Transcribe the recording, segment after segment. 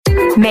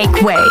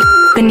Make way.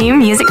 The new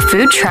music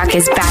food truck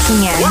is backing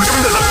in.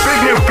 Welcome to the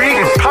big new beat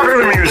and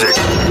popular music.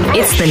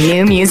 It's the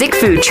new music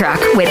food truck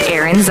with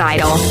Aaron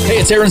Zytle. Hey,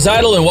 it's Aaron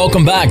Zytle, and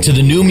welcome back to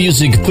the new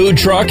music food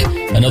truck.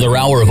 Another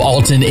hour of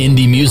alt and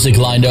indie music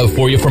lined up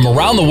for you from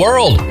around the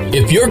world.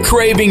 If you're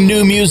craving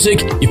new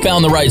music, you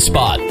found the right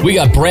spot. We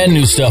got brand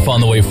new stuff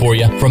on the way for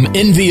you. From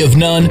Envy of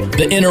None,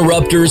 The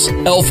Interrupters,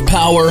 Elf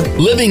Power,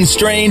 Living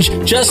Strange,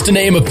 just to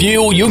name a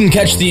few. You can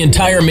catch the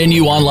entire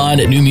menu online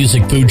at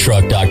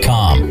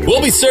newmusicfoodtruck.com.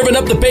 We'll be serving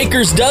up the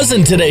baker's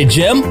dozen today,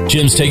 Jim.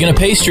 Jim's taking a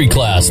pastry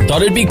class.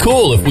 Thought it'd be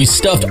cool if we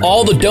stuffed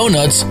all the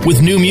donuts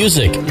with new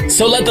music.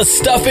 So let the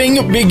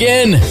stuffing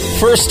begin.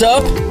 First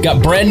up,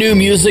 got brand new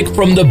music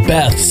from the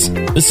Beths.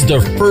 This is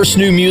their first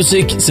new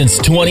music since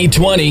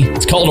 2020.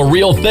 It's called A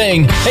Real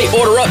Thing. Hey,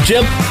 order up,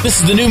 Jim. This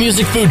is the new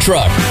music food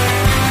truck.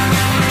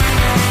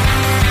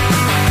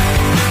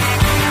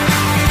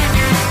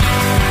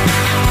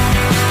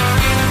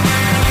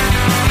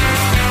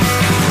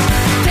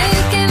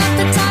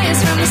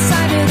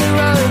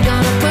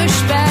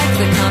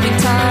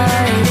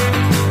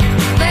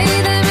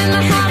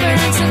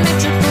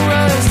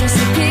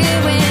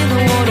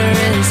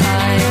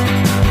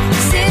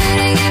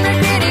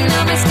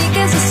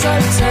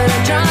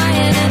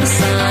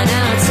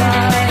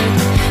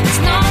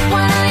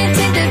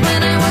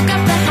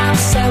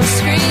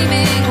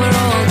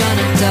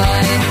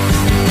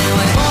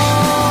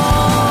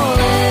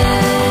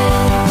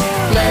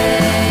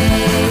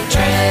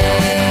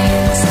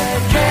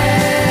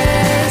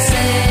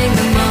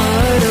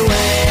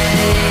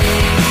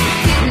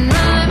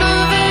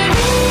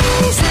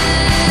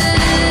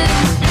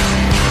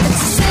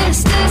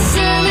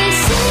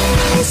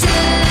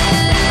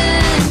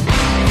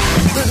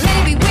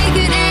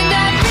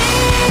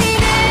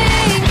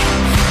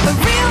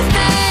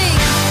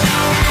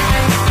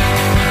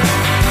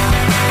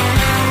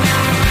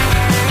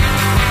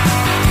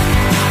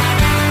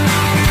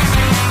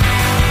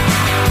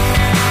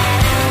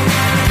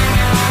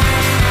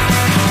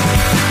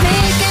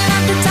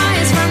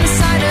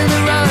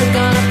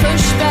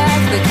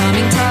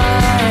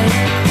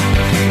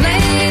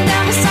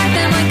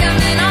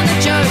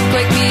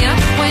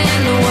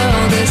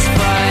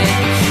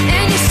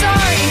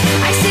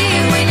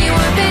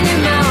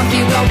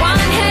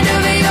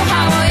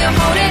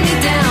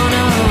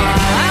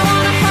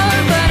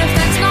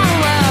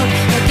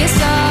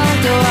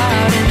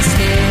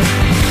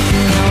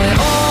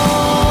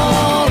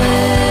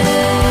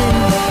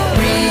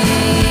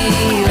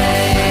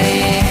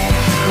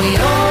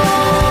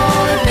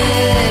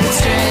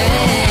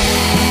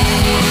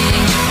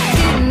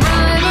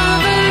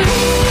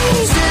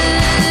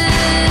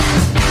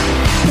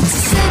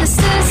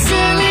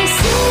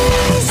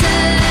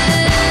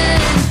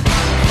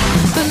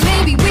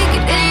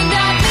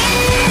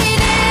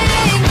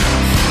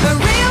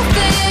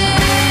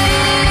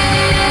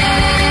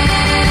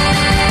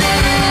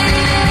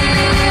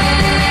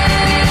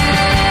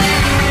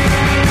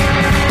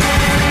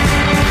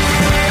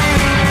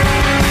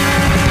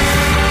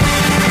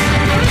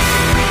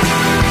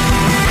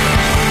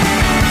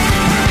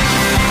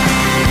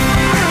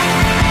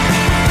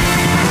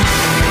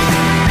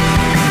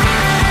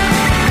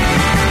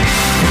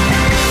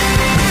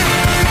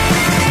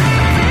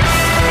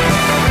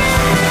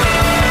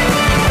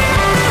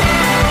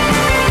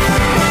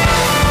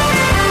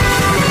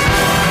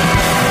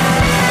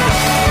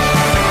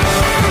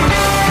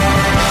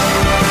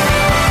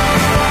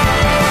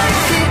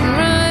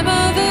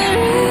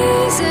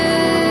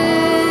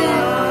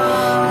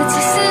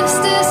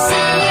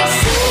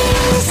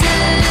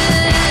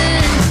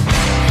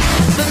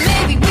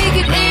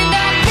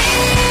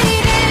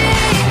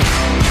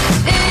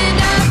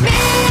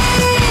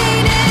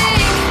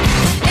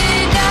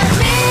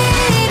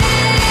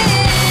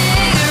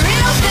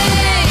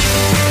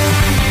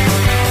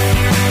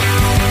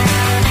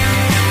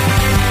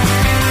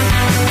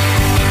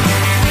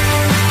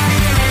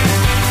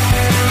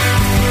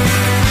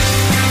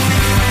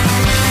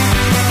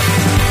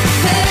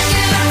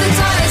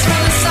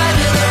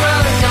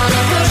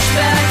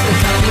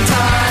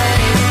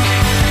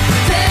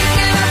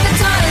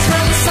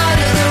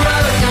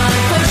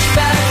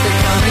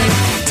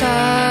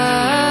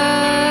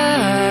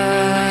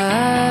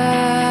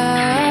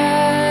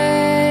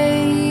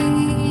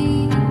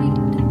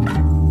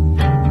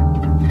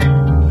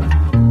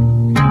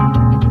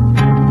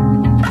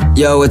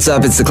 Yo, what's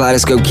up? It's the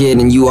Kaleidoscope Kid,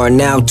 and you are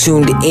now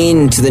tuned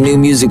in to the new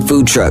music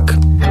food truck.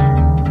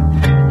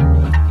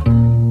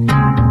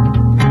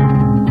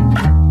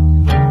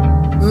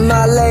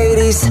 My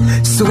ladies,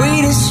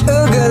 sweet as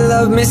sugar,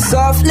 love me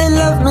softly,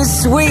 love me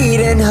sweet,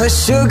 and her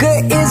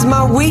sugar is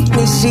my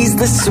weakness. She's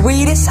the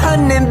sweetest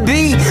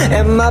honeybee,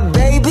 and my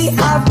baby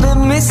I've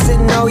been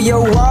missing all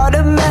your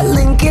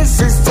watermelon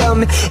kisses. Tell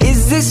me,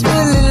 is this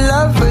really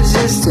love or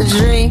just a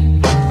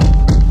dream?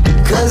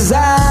 Cause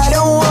I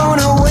don't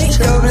wanna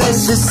wake up,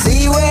 let's just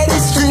see where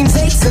this dream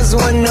takes us.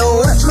 Wanna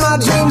what my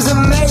dreams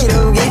are made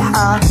of,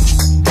 yeah.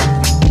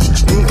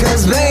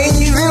 Cause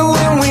baby,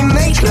 when we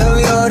make love,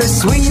 you're the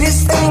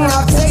sweetest thing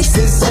I've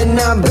tasted. Said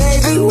now now,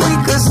 baby, we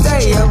could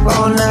stay up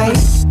all night.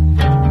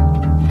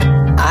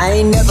 I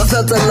ain't never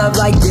felt a love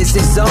like this.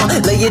 It's on.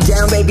 Lay it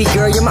down, baby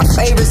girl, you're my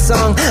favorite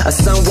song. A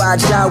sun-wide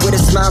child with a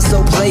smile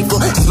so playful.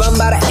 Spun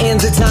by the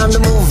hands of time to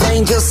move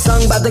angels.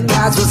 Sung by the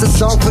gods was a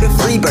song for the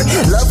free bird.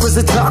 Love was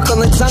a talk on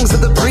the tongues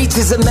of the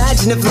preachers.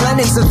 Imagine if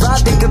Lennon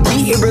survived and could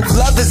be here. If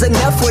love is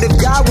enough, what if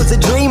God was a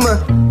dreamer?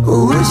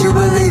 Would you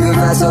believe if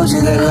I told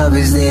you that love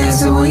is the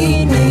answer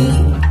we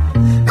need?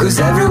 Cause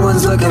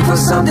everyone's looking for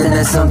something,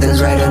 that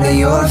something's right under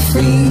your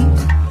feet.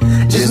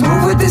 Just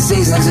move with the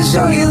seasons to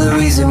show you the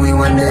reason we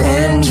wonder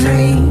and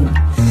dream.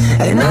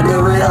 And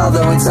under it all,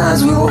 though at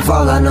times we will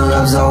fall, I know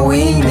love's all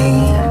we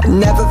need.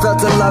 Never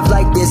felt a love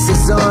like this,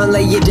 it's on.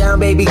 Lay you down,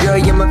 baby girl,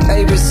 you're my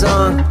favorite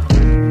song.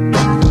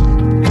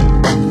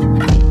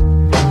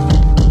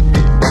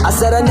 I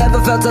said I never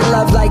felt a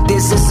love like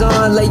this, it's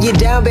on. Lay you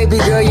down, baby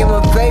girl, you're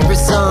my favorite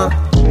song.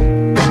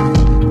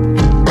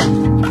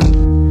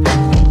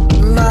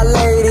 My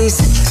ladies,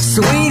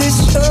 sweet as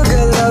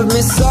sugar, love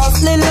me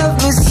softly, love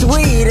me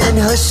sweet. And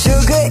her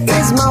sugar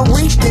is my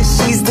weakness,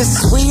 she's the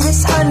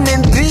sweetest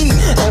honeybee.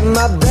 And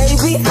my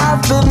baby,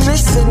 I've been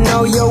missing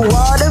all your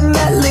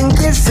watermelon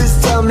kisses.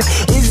 Tell me,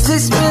 is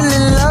this really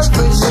love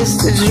or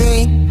just a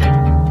dream?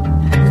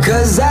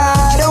 Cause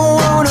I don't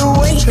wanna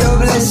wake up,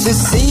 let's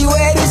just see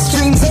where this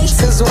dream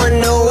takes us.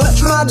 Wanna know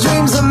what my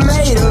dreams are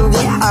made of,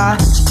 yeah.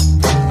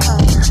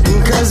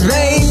 Cause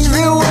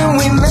baby, when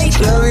we make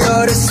love,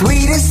 you're the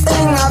sweetest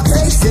thing I've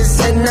tasted.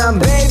 Said now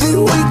baby,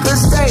 we could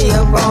stay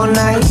up all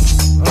night.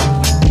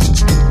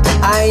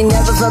 I ain't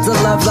never felt a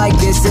love like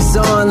this, it's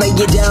on. Lay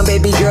you down,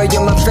 baby girl,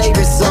 you're my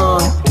favorite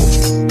song.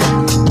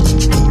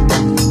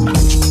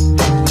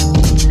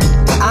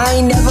 I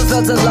ain't never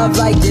felt a love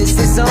like this,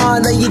 it's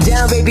on. Lay you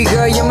down, baby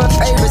girl, you're my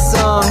favorite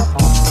song.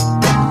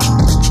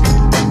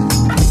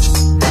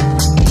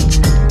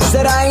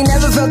 Said I ain't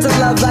never felt a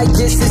love like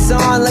this, it's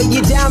on. Lay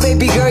you down,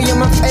 baby girl, you're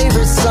my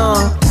favorite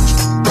song.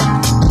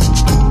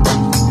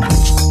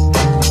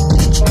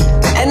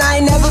 And I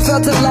ain't never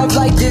felt a love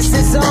like this,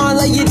 it's on.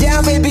 Lay you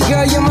down, baby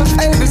girl, you're my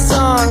favorite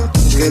song.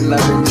 Good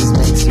loving just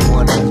makes you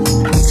wanna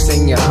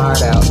sing your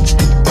heart out.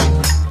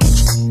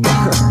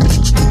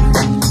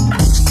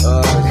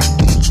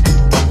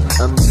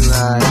 I'm too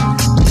high.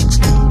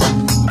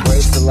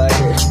 Where's the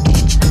lighter?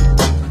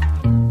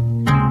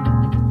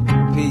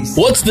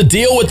 What's the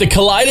deal with the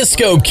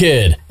Kaleidoscope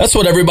Kid? That's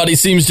what everybody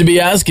seems to be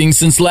asking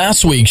since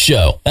last week's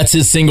show. That's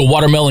his single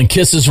Watermelon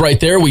Kisses right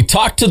there. We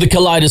talked to the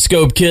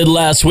Kaleidoscope Kid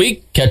last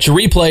week. Catch a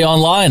replay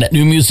online at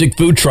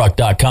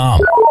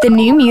newmusicfoodtruck.com. The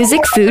New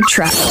Music Food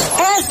Truck.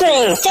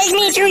 Austin, take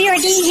me through your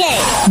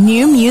DJ.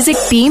 New music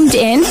beamed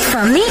in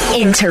from the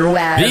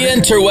interwebs. The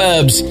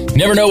interwebs.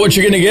 Never know what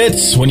you're going to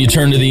get when you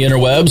turn to the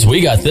interwebs.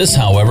 We got this,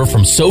 however,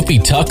 from Sophie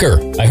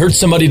Tucker. I heard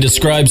somebody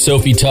describe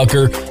Sophie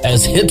Tucker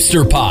as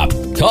hipster pop.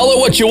 Call it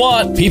what you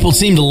want. People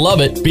seem to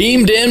love it.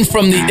 Beamed in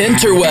from the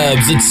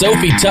interwebs. It's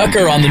Sophie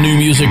Tucker on the New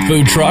Music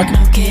Food Truck.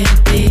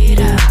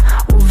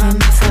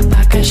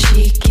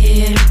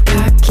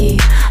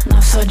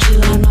 Não sou de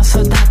lá, não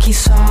sou daqui,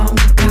 só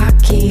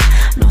caqui.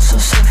 Não sou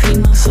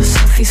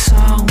Sophie,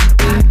 só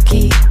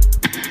caqui.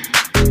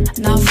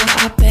 Não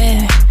vou a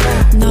pé,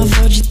 não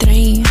vou de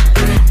trem,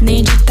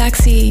 nem de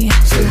táxi,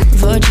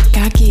 vou de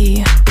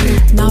caqui.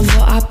 Não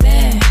vou a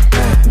pé,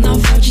 não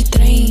vou de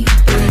trem,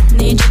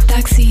 nem de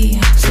táxi,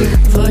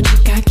 vou de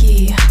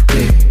caqui.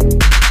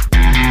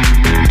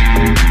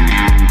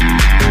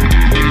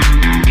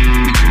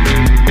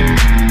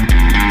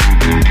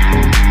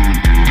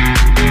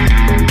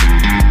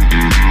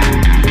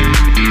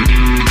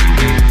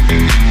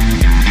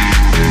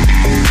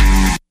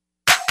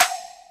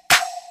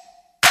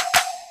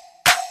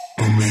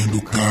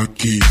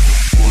 Aqui,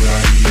 por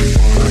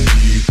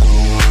aqui com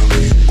a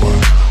língua,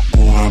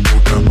 com a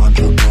boca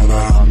mancha toda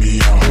a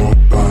minha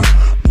roupa.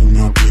 No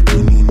meu bico,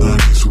 no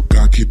nariz, o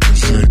caqui tão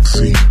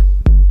sexy.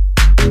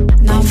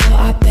 Não vou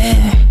a pé,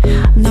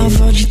 não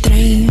vou de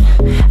trem,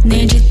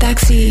 nem de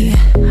táxi,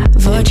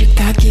 vou de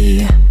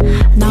caqui.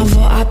 Não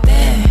vou a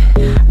pé,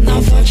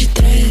 não vou de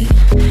trem,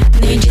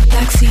 nem de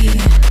táxi,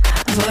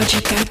 vou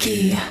de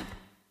caqui.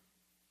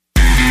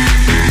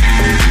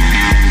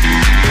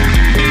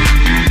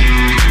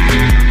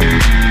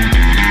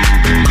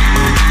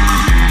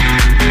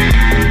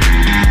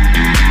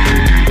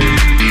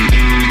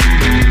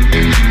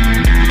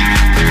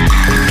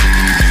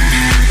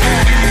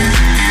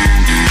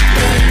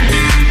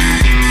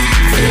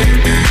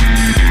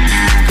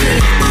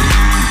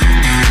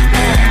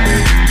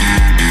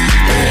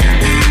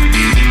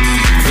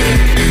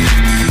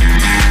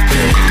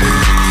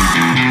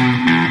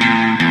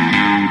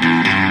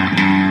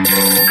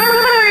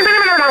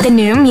 The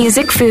New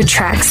Music Food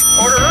Trucks.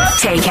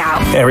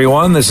 Takeout. Hey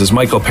everyone, this is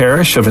Michael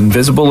Parrish of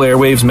Invisible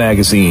Airwaves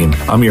magazine.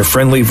 I'm your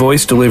friendly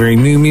voice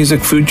delivering new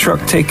music food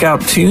truck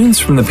takeout tunes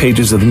from the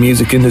pages of the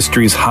music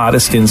industry's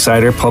hottest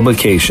insider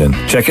publication.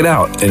 Check it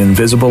out at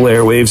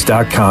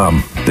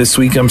invisibleairwaves.com. This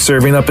week I'm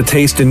serving up a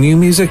taste of new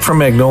music from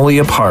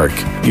Magnolia Park.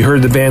 You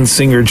heard the band's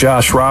singer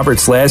Josh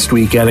Roberts last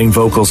week adding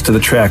vocals to the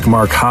track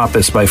Mark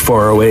Hoppus by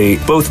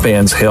 408. Both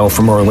bands hail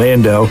from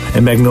Orlando,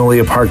 and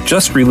Magnolia Park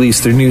just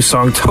released their new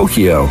song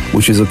Tokyo,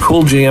 which is a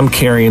cool jam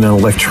carrying an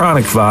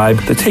electronic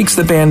vibe that takes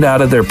the band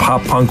out of their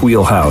pop-punk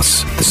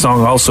wheelhouse. The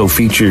song also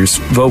features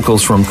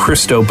vocals from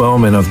Christo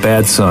Bowman of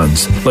Bad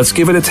Sons. Let's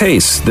give it a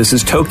taste. This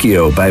is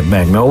Tokyo by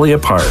Magnolia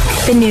Park.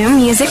 The new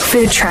music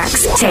food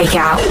trucks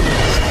takeout.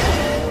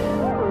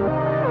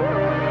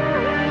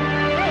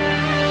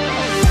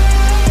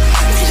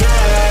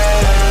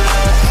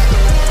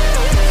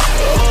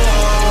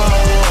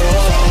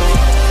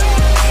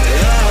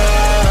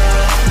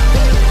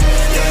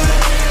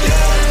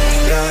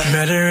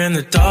 Met her in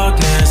the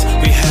darkness.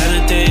 We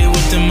had a day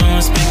with the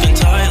moon, speaking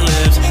tight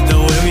lips. The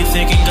way we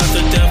thinking got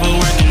the devil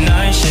working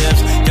night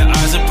shifts. Your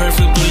eyes are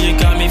perfect, but you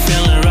got me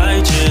feeling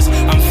righteous.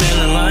 I'm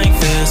feeling like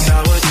this.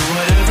 Now we'll do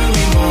whatever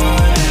we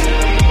want.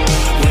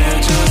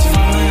 We're just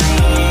falling in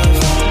love.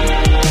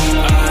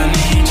 I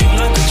need you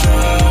like a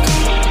drug.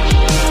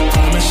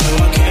 Promise you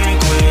I can't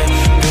quit.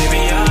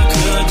 Baby, I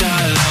could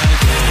die like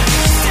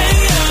this. Stay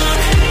up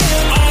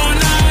all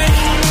night.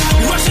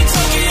 Rushing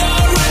Tokyo,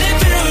 running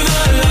through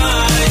the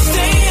lights.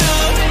 Stay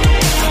up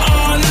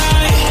all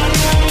night.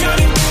 Got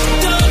it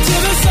down to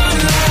the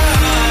sunlight.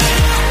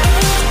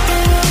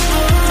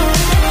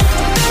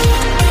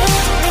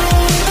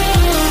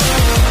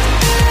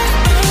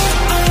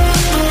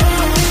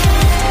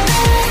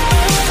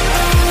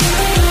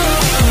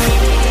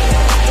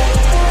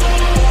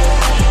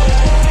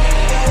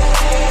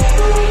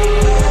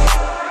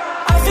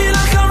 I feel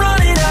like I'm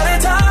running out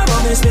of time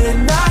on this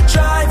midnight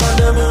drive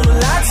under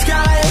moonlight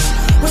skies.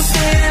 We're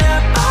staying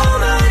up all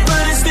night,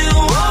 but it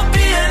still won't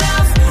be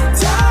enough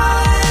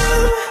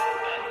time.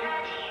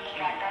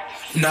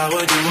 Now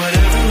we'll do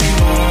whatever we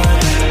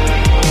want.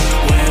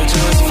 We're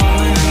just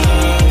falling in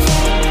love.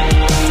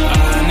 I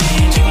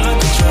need you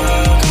like a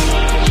drug.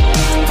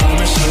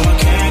 Promise you I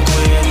can't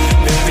quit.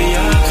 Baby, I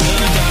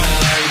could die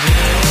like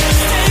this.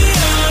 Stay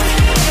up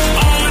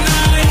all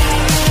night.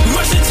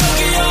 Rushing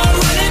Tokyo,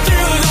 running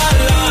through the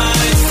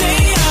lights.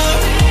 Stay up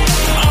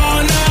all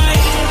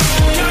night.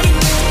 Got it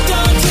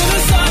down to the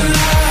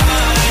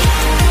sunlight.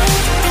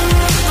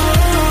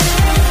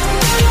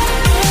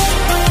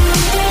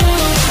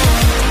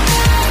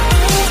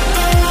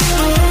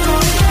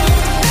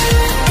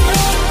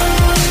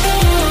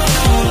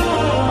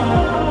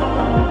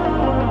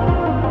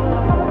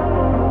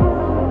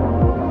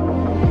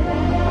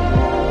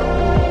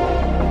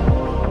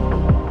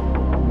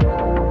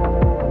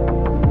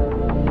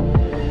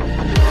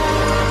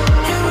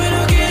 And we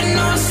don't get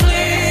no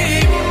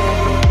sleep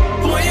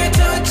when you're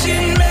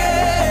touching me.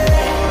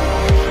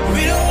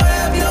 We don't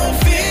have no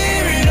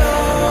fear at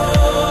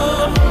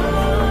all.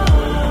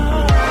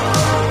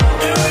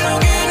 And we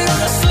don't get no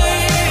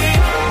sleep.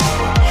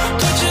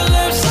 Put your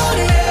lips on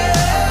me.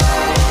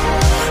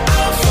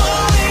 I'm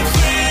falling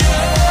for you.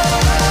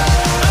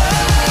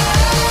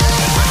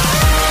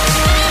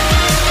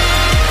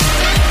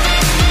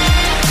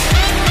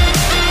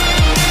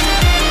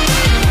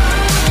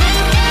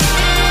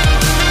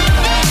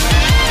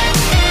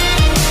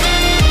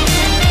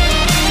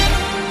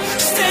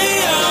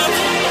 Stay up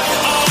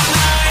all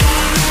night.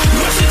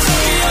 Rushing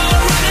Tokyo,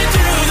 running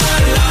through the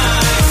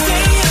lights.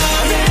 Stay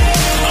up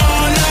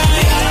all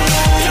night.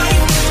 Got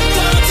it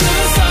down to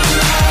the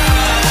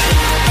sunlight.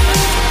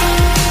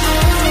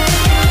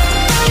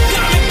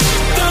 Got it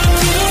down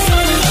to the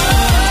sunlight. Got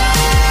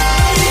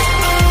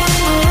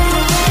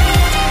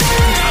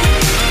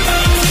it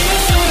down to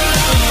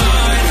the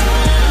sunlight.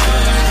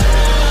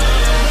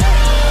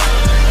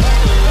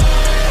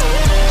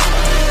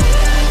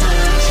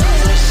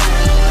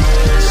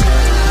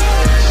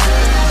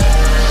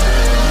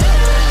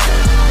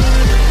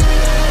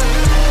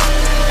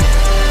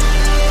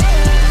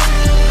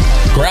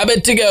 Grab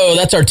it to go.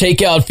 That's our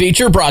takeout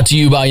feature brought to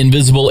you by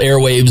Invisible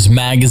Airwaves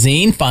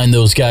Magazine. Find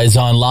those guys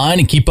online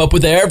and keep up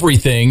with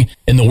everything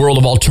in the world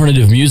of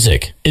alternative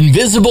music.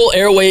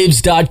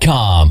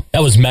 InvisibleAirwaves.com.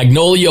 That was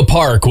Magnolia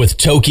Park with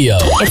Tokyo.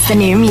 It's the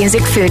new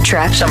music food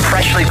truck Some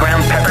freshly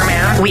ground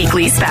peppermint.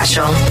 weekly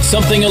special.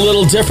 Something a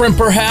little different,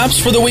 perhaps,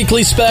 for the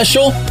weekly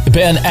special. The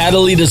band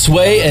Adelitas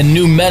and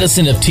New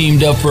Medicine have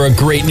teamed up for a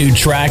great new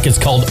track. It's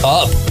called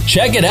Up.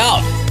 Check it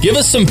out. Give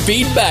us some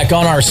feedback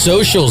on our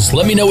socials.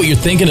 Let me know what you're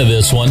thinking of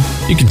this one.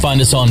 You can find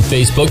us on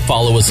Facebook.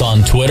 Follow us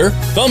on Twitter.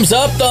 Thumbs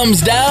up,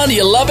 thumbs down. Do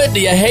you love it? Do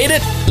you hate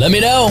it? Let me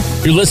know.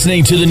 You're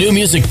listening to the New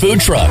Music Food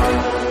Truck.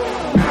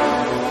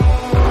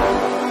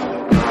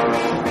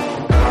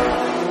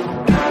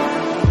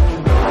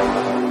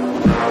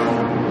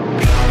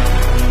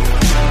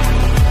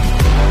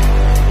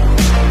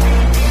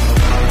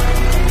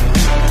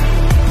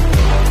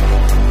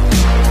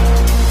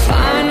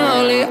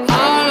 Finally,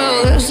 all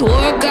of this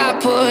work I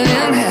put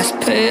in has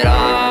paid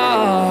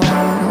off.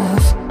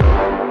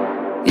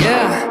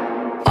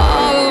 Yeah,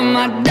 all of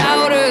my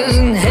doubters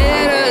and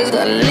haters,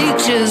 the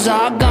leeches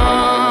are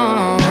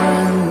gone.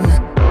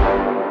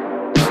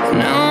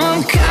 Now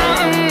I'm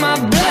counting my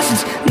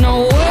blessings,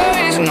 no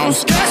worries, no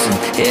stress.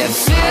 It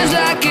feels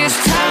like it's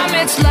time,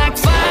 it's like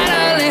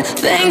finally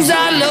things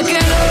are looking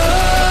up.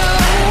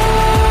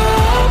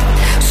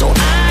 So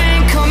I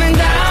ain't coming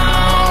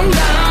down,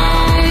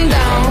 down,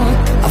 down.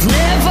 I've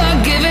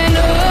never given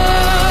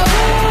up,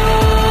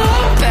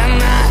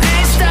 and I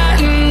ain't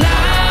starting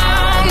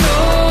now,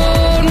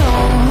 no, no.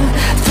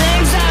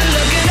 Things are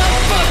looking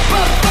up, up,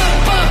 up,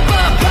 up, up,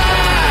 up,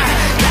 high.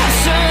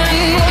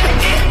 Capturing what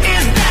it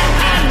is that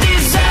I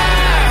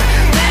desire.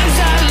 Things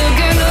are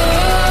looking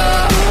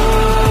up,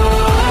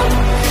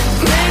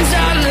 things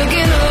are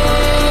looking up.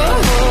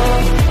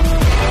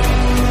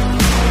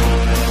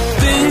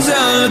 Things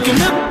are looking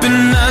up,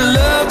 and I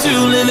love to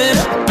live it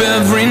up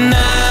every night.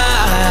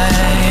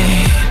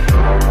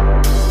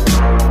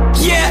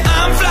 Yeah,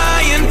 I'm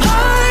flying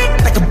high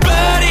like a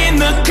bird in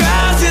the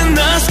clouds in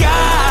the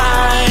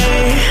sky.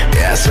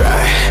 That's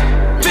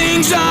right.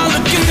 Things are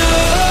looking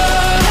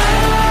up,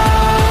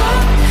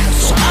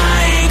 so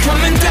I ain't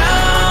coming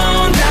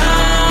down,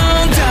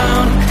 down,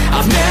 down.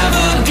 I've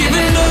never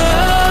given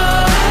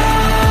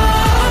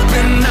up,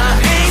 and I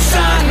ain't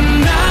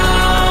starting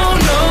now,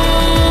 no,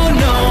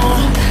 no.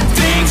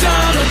 Things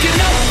are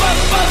looking up, up,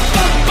 up,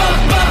 up,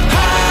 up, up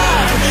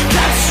high.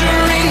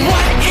 Capturing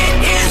what it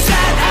is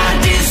that I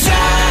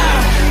desire.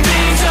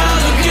 Things are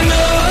looking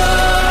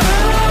up,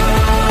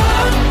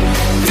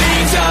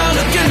 things are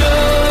looking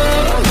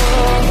up.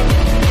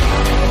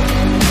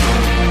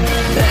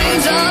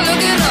 Things are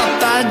looking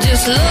up, I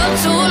just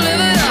love to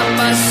live it up.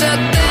 I said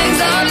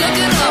things are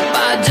looking up,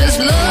 I just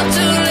love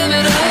to live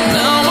it up.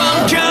 Now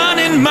I'm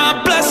counting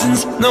my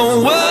blessings,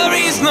 no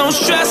worries, no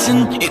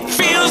stressing. It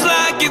feels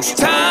like it's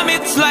time,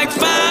 it's like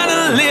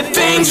finally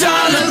things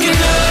are looking up.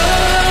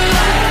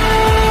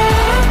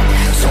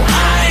 So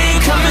I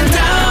ain't coming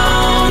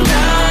down,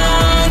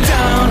 down,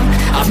 down.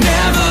 I've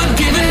never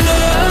given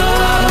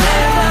up,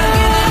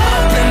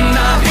 and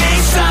I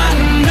ain't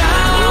starting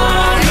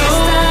now, no,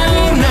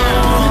 no.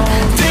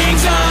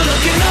 Things are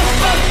looking up,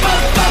 up,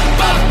 up,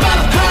 up, up,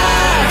 up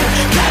high.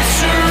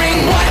 Capturing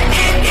what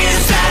it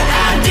is that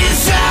I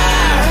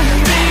desire.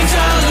 Things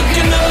are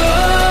looking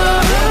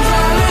up,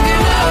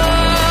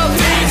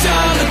 things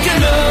are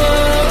looking up.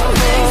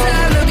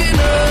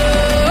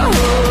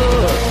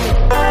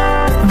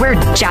 We're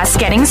just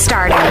getting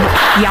started.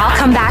 Y'all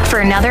come back for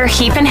another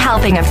heaping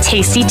helping of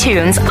tasty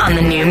tunes on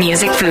the new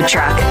music food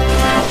truck.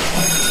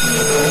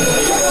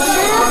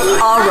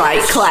 All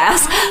right,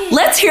 class.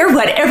 Let's hear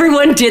what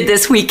everyone did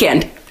this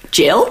weekend.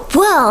 Jill?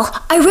 Well,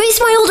 I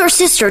raised my older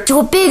sister to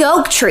a big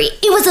oak tree.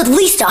 It was at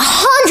least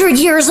 100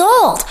 years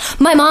old.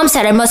 My mom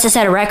said I must have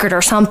set a record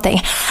or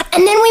something.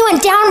 And then we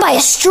went down by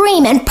a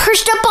stream and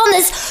perched up on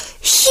this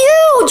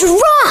huge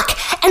rock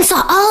and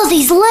saw all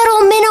these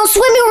little minnows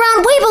swimming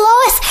around way below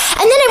us.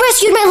 And then I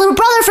rescued my little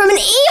brother from an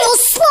evil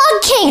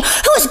slug king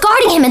who was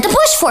guarding him at the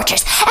bush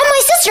fortress. And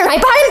my sister and I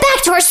brought him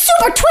back to our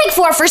super twig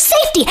fort for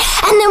safety.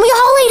 And then we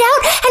all laid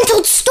out and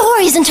told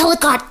stories until it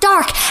got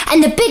dark.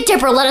 And the Big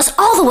Dipper led us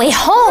all the way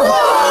home.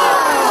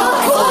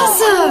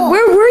 Awesome!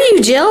 Where were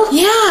you, Jill?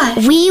 Yeah.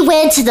 We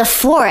went to the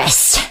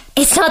forest.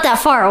 It's not that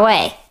far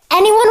away.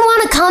 Anyone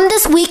want to come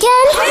this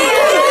weekend?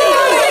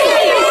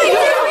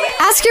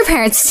 Ask your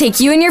parents to take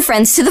you and your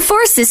friends to the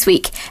forest this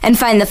week and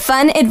find the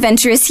fun,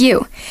 adventurous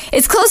you.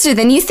 It's closer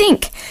than you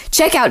think.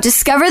 Check out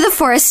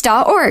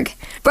discovertheforest.org.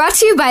 Brought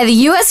to you by the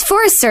U.S.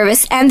 Forest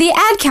Service and the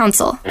Ad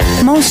Council.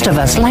 Most of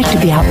us like to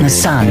be out in the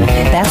sun.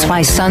 That's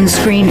why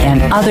sunscreen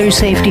and other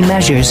safety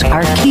measures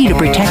are key to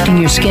protecting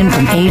your skin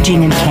from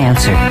aging and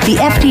cancer. The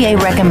FDA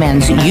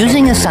recommends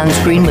using a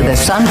sunscreen with a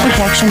sun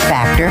protection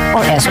factor,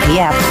 or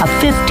SPF, of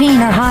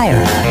 15 or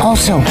higher.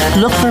 Also,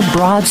 look for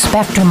broad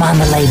spectrum on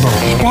the label.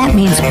 That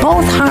means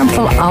both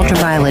harmful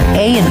ultraviolet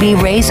A and B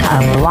rays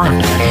are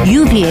blocked.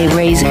 UVA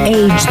rays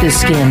age the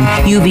skin.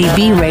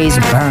 UVB rays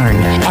burn.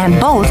 And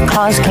both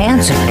cause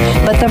cancer.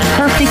 But the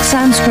perfect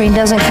sunscreen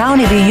doesn't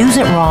count if you use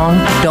it wrong.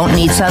 Don't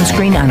need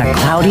sunscreen on a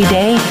cloudy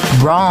day?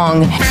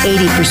 Wrong.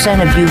 80%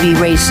 of UV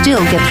rays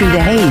still get through the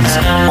haze.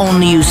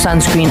 Only use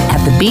sunscreen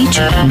at the beach?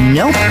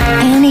 Nope.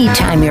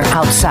 Anytime you're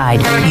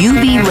outside,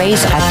 UV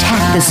rays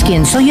attack the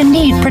skin, so you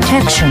need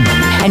protection.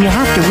 And you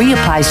have to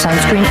reapply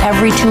sunscreen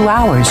every 2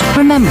 hours.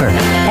 Remember,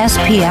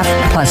 SPF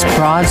plus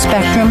broad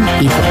spectrum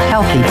equal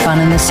healthy fun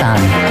in the sun.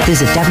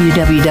 Visit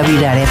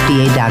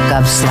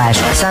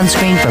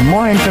www.fda.gov/sunscreen for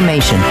more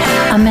information.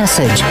 A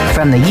message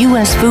from the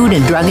U.S. Food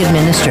and Drug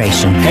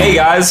Administration. Hey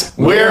guys,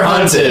 we're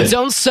Hvnted.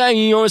 Don't say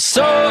you're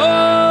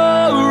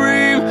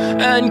sorry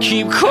and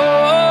keep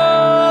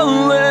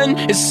calling.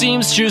 It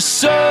seems just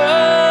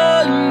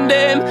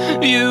Sunday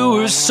you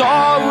were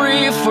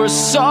sorry for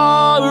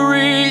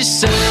sorry's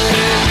sake.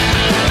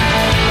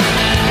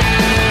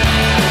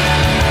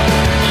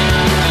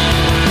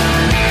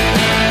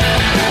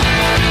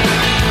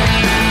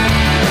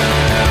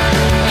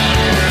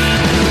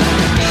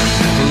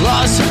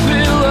 Lots of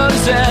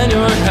pillows in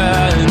your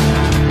head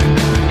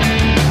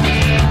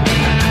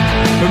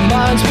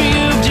reminds me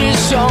of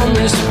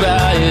dishonest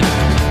bed.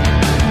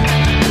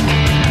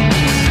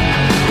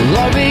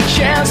 Love be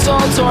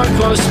cancelled or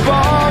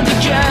postponed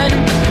again.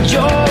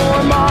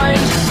 Your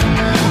mind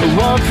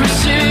won't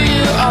pursue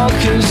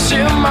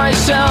consume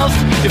myself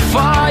if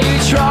I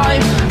try.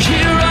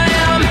 Here I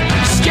am,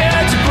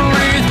 scared to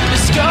breathe,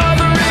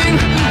 discovering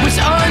what's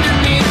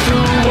underneath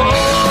the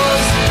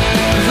walls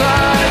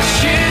that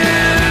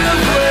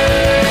you've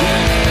laid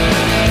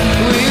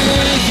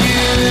with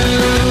you.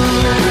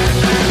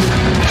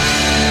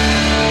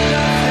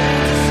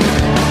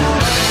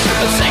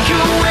 I'll take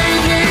away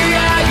the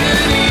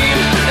agony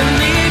and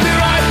leave you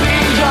right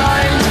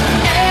behind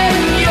in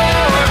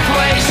your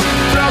place.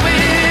 Throw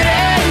it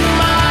in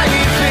my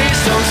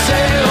face. Don't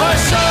say you're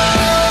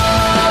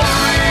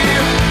sorry.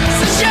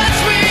 Suggest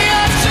we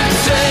have to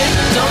say.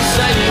 Don't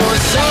say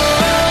you're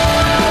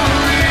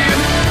sorry.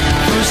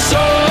 For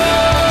sorry's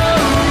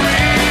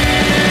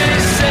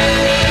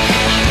sake.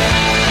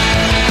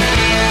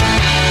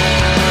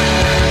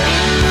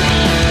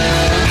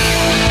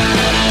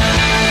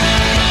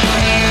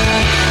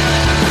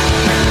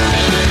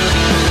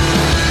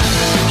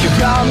 You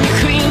got me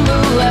clean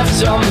but left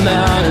a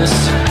mess.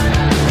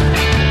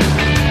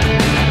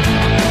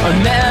 Our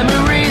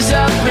memories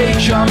have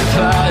become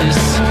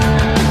past.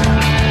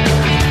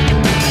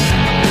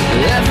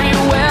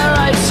 Everywhere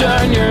I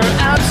turn, your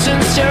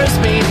absence stares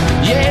me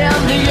in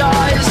the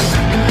eyes.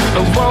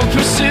 I won't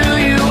pursue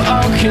you,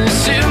 I'll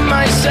consume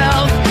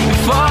myself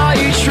if I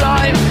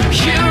try.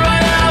 Here I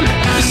am,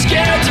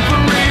 scared to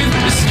breathe,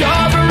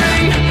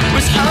 discovering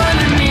what's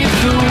underneath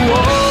the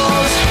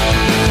walls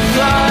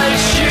that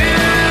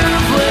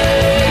you've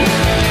laid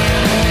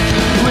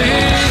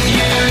with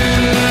you.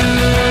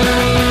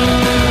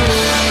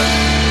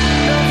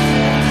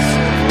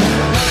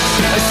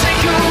 I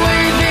take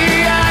away the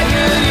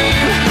agony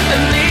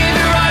and leave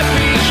it right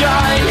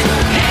behind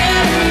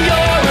in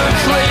your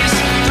place.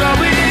 Throw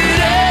it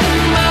in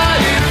my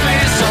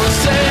face. Don't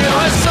say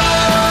you're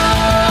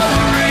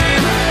sorry.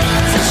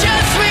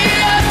 Suggest we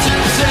have to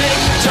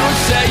take. Don't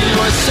say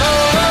you're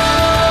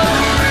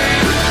sorry.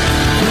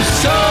 For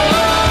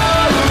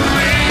sorry's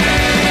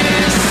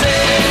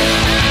sake.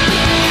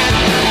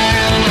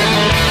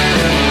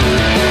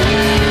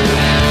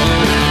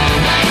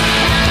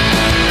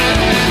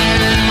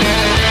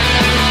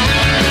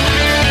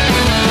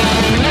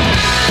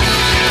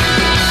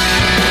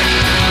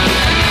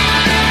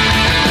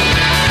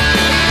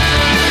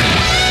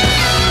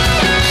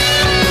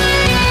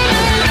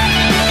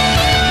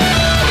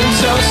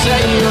 Don't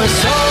say you're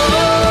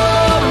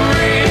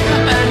sorry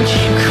and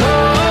keep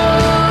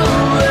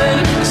calling.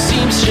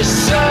 Seems just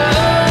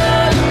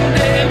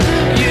Sunday.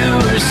 You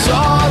were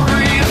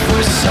sorry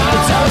for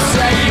sorry. Don't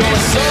say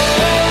you're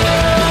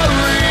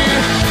sorry.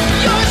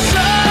 You're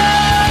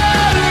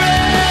sorry.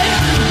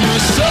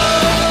 You're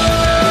sorry.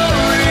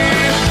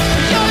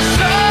 You're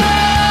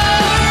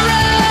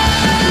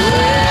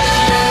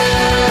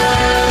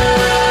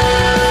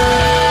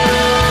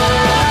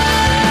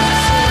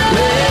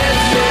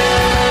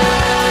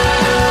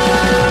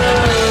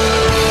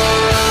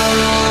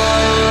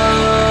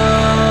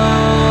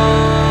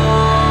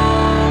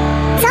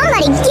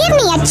Somebody give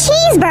me a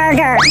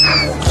cheeseburger.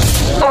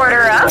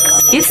 Order up.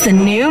 It's the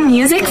new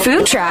music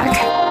food truck.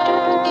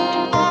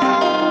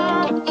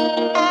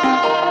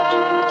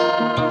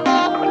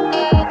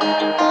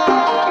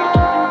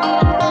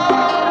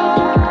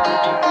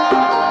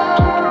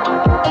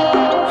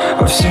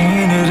 I've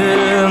seen it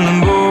in the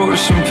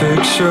motion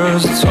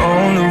pictures, it's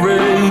on the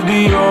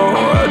radio.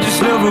 I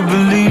just never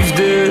believed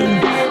it,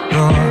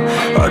 no,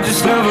 I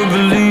just never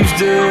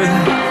believed it.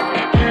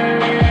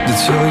 To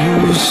tell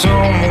you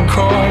someone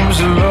comes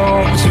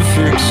along to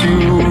fix you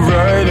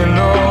right and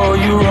all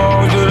you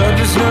wrong, but I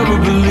just never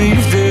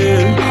believed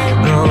it,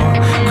 no,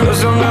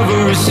 cause I never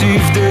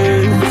received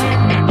it.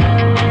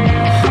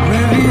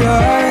 Maybe I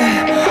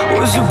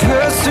was a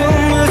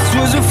pessimist,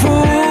 was a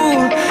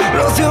fool.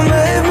 Nothing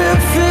made me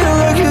feel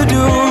like you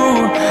do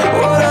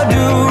what I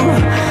do,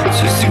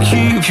 just to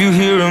keep you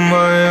here in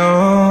my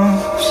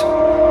arms.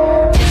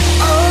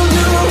 I'll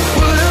do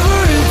whatever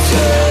it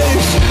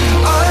takes.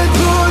 I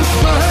put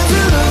my hand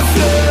to the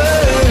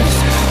face.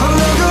 I'm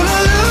not gonna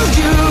lose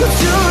you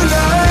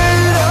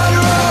tonight. I'd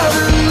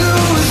rather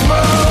lose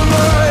my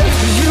mind.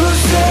 You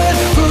said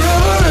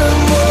forever and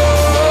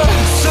more.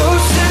 So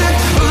sick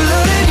of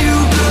letting you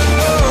go.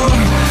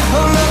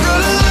 I'm not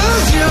gonna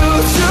lose you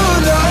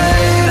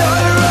tonight.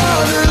 I'd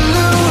rather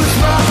lose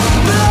my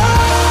mind.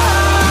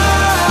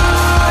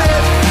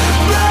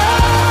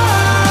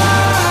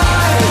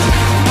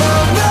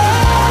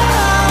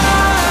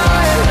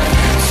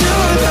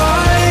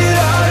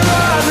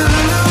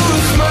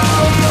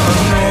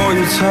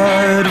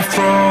 Tired of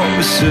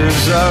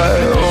promises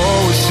I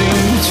always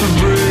seem to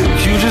break.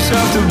 You just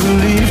have to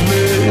believe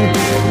me.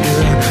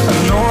 Yeah, I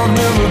know I've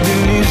never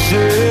been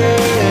easy.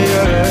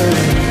 Yeah.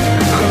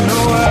 I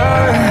know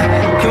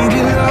I can be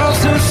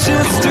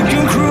narcissistic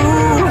and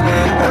cruel,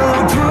 and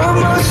I put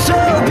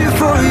myself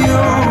before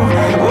you.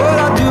 What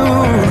I do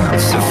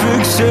is to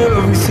fix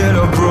everything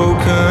I've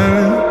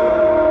broken.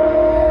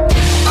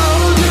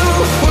 I'll do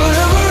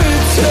whatever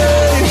it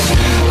takes.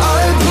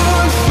 I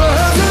put my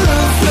hand to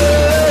the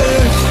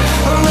face.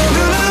 I'm not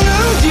gonna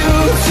lose you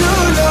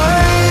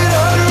tonight.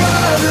 I'd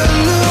rather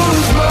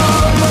lose my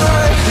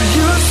mind.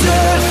 You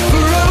said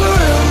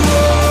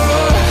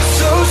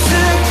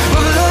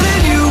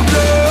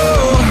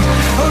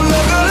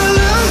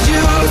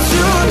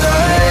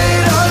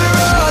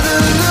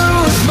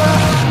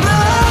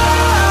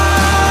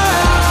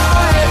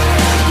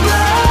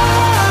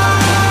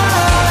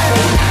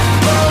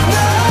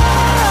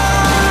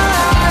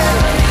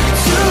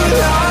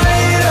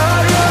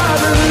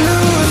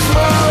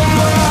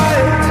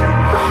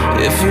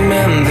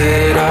man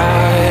that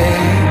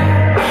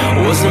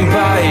I wasn't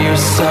by your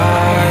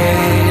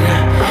side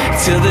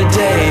till the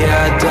day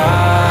I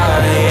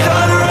die.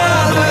 I'd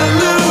rather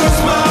lose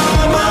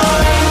my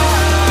mind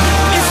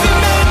if you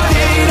meant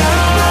that I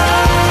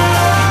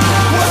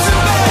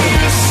wasn't by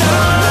your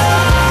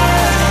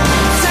side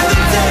till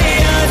the day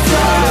I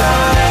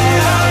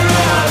die. I'd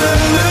rather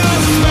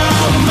lose my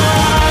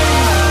mind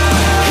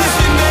if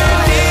you meant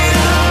that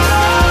I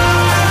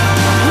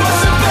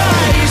wasn't by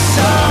your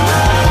side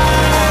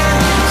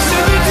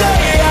till the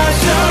day I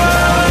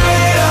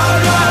die.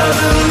 I'd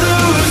rather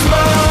lose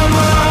my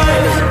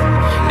mind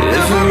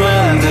if it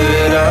meant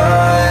that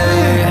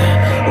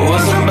I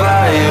wasn't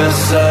by your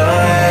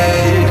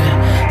side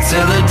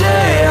till the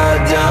day I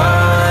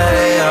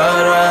die.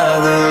 I'd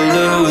rather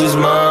lose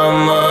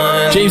my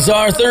mind. James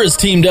Arthur has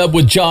teamed up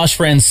with Josh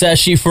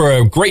Franceschi for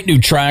a great new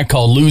track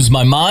called Lose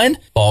My Mind.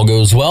 If all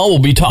goes well, we'll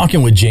be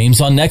talking with James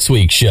on next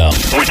week's show.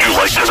 Would you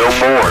like to know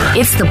more?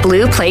 It's the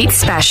Blue Plate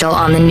Special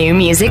on the New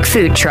Music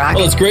Food Truck.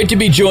 Well, it's great to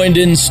be joined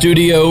in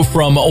studio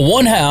from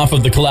one half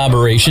of the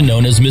collaboration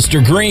known as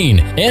Mr. Green,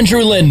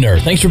 Andrew Lindner.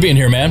 Thanks for being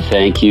here, man.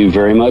 Thank you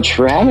very much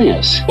for having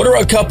us. What are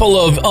a couple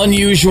of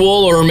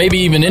unusual or maybe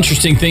even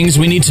interesting things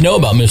we need to know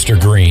about Mr.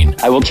 Green?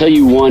 I will tell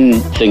you one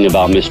thing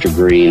about Mr.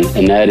 Green,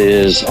 and that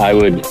is I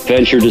would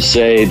venture to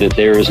say that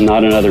there is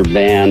not another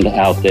band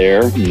out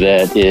there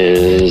that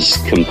is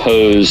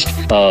composed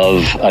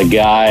of a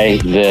guy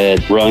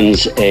that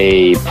runs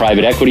a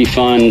private equity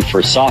fund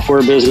for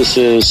software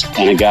businesses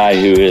and a guy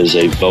who is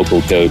a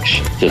vocal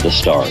coach to the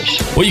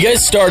stars. Well, you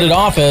guys started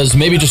off as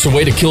maybe just a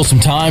way to kill some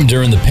time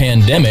during the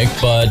pandemic,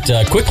 but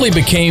quickly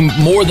became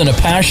more than a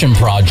passion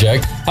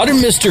project. How did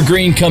Mr.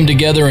 Green come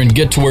together and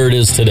get to where it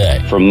is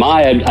today?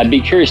 I'd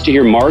be curious to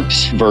hear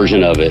Mark's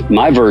version of it.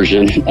 My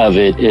version of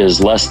it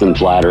is less than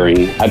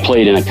flattering. I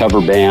played in a cover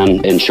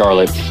band in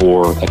Charlotte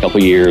for a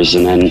couple years,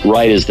 and then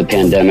right as the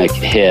pandemic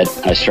hit,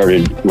 I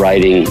started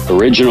writing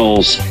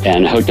originals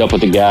and hooked up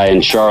with a guy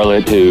in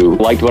Charlotte who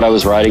liked what I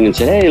was writing and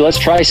said, hey, let's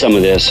try some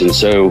of this. And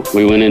so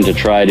we went in to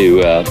try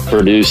to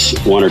produce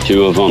one or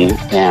two of them,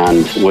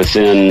 and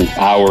within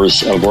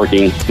hours of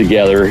working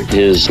together,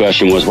 his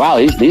question was, wow,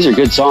 these are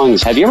good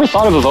songs. Have you ever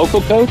thought of a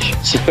vocal coach?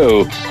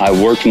 So I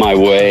worked my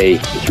way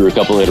through a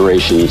couple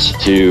iterations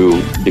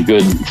to the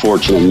good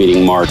fortune of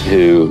meeting Mark,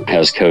 who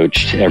has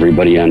coached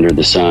everybody under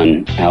the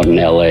sun out in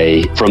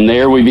LA. From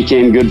there, we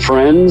became good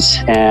friends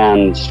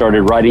and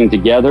started writing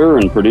together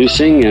and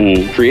producing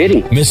and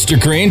creating. Mr.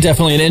 Green,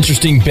 definitely an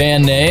interesting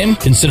band name,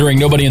 considering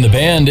nobody in the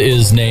band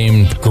is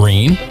named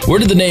Green. Where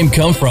did the name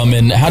come from,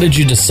 and how did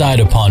you decide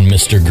upon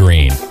Mr.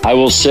 Green? I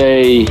will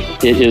say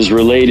it is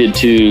related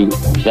to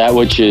that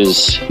which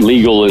is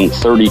legal in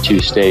 32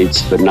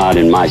 states, but not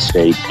in my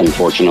state,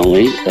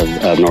 unfortunately,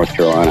 of North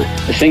Carolina.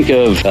 I think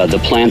of the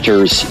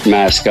Planters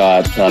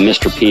mascot,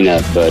 Mr.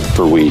 Peanut, but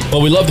for weed.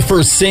 Well, we love the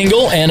first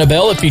single,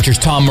 Annabelle. It features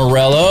Tom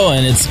Morello,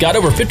 and it's got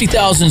over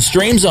 50,000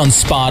 streams on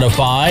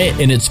Spotify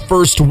in its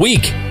first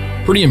week.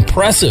 Pretty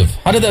impressive.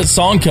 How did that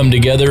song come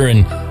together,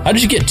 and how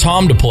did you get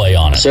Tom to play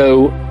on it?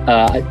 So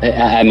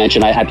I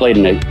mentioned I played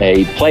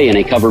in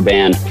a cover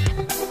band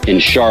in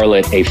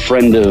Charlotte. A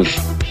friend of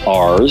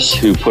ours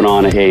who put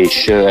on a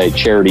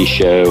charity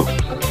show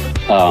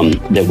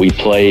that we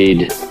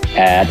played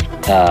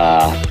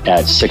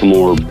at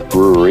Sycamore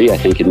Brewery, I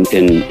think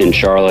in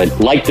Charlotte.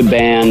 Liked the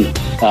band,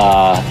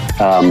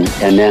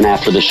 and then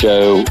after the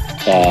show,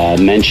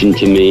 mentioned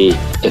to me,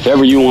 if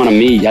ever you want to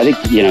meet, I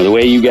think, the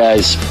way you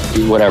guys,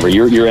 whatever,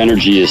 your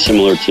energy is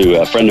similar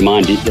to a friend of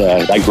mine.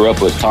 I grew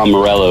up with Tom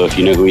Morello, if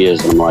you know who he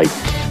is. And I'm like,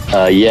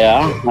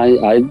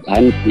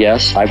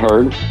 yes, I've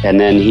heard. And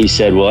then he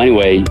said, well,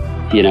 anyway,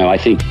 I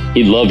think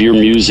he'd love your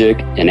music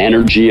and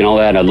energy and all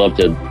that. I'd love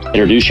to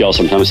introduce y'all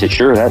sometime. I said,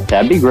 sure,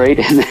 that'd be great.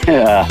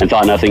 And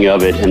thought nothing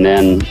of it. And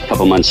then a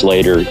couple months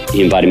later,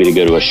 he invited me to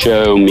go to a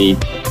show, meet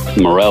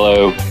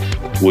Morello.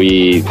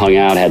 We hung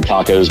out, had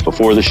tacos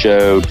before the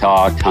show,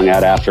 talked, hung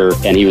out after,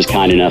 and he was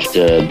kind enough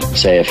to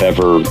say if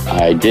ever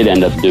I did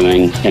end up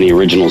doing any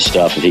original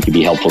stuff, if he could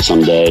be helpful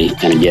someday.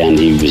 And again,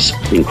 he was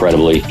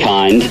incredibly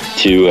kind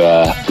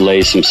to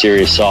lay some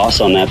serious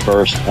sauce on that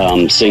first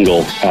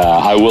single.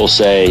 I will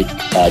say,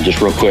 just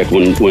real quick,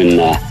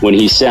 when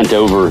he sent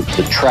over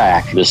the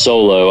track, the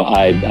solo,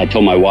 I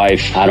told my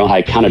wife,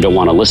 I kind of don't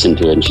want to listen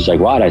to it. And she's like,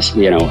 what?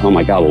 Oh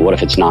my God, well, what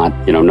if it's not,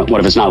 what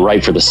if it's not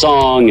right for the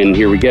song? And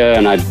here we go.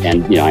 And I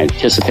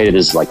anticipated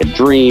this like a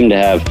dream to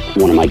have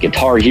one of my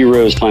guitar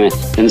heroes playing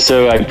it. And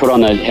so I put on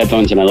the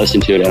headphones and I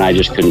listened to it, and I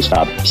just couldn't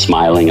stop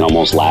smiling and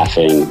almost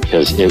laughing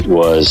because it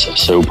was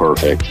so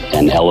perfect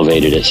and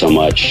elevated it so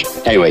much.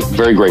 Anyway,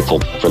 very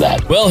grateful for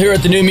that. Well, here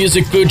at the New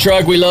Music Food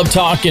Truck, we love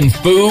talking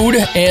food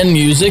and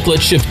music.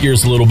 Let's shift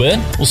gears a little bit.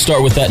 We'll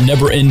start with that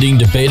never-ending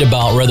debate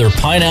about whether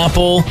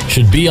pineapple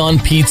should be on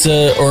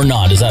pizza or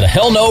not. Is that a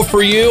hell no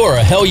for you or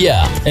a hell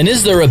yeah? And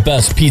is there a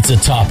best pizza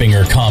topping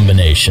or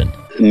combination?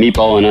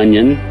 Meatball and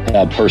onion,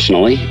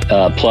 personally,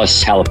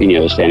 plus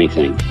jalapenos to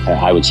anything,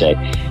 I would say.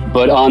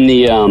 But on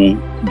the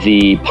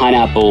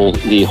pineapple,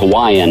 the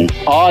Hawaiian,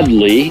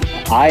 oddly,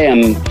 I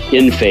am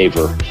in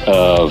favor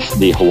of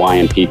the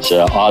Hawaiian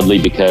pizza, oddly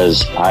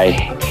because I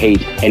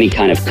hate any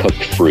kind of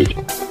cooked fruit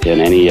in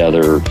any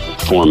other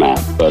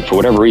format. But for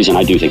whatever reason,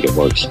 I do think it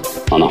works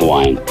on the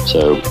Hawaiian.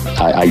 So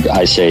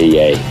I say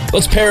yay.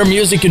 Let's pair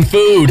music and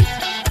food.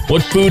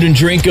 What food and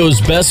drink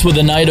goes best with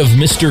a night of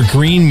Mr.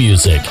 Green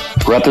music?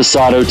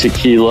 Reposado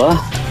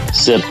tequila,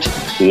 sipped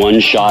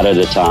one shot at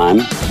a time.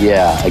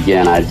 Yeah,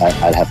 again, I'd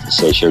have to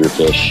say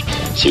sugarfish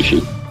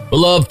sushi. We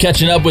love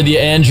catching up with you,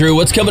 Andrew.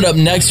 What's coming up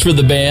next for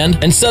the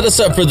band? And set us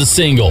up for the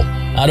single,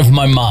 Out of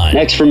My Mind.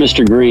 Next for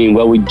Mr. Green,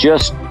 well, we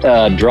just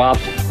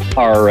dropped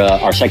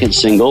our second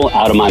single,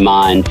 Out of My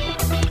Mind,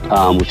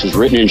 which was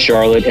written in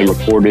Charlotte and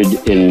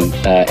recorded in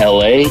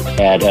L.A.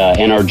 at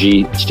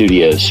NRG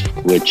Studios,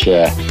 which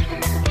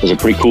was a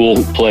pretty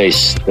cool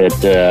place that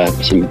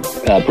some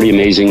pretty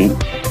amazing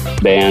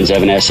bands,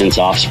 Evanescence,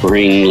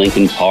 Offspring,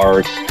 Linkin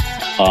Park,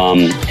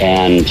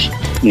 and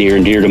near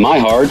and dear to my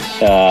heart,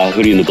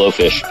 Hootie and the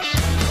Blowfish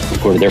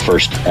recorded their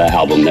first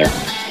album there.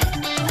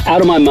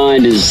 Out of My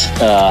Mind is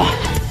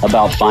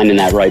about finding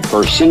that right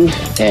person,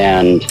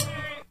 and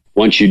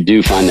once you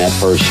do find that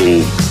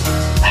person,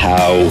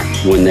 how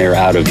when they're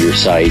out of your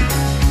sight,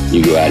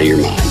 you go out of your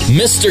mind.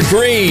 Mr.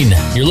 Green,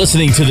 you're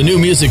listening to the New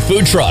Music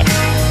Food Truck.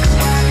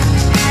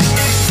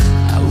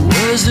 I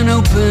was an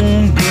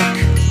open book,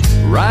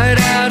 right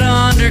out of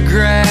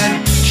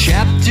undergrad,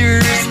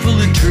 chapters full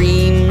of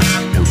dreams,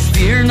 no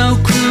fear, no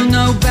clue,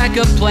 no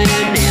backup plan,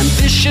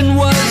 ambition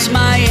was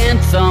my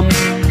anthem,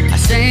 I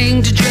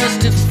sang to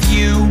just a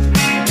few,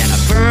 and I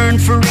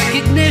burned for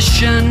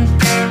recognition,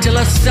 till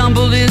I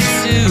stumbled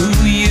into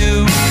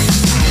you.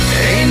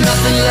 Ain't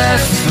nothing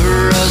left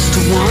for us to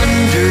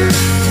wonder,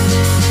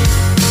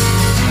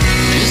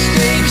 just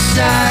stay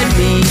beside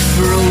me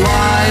for a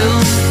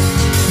while,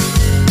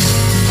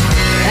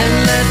 and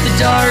let the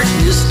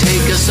darkness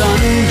take us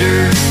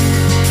under.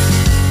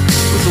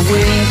 With a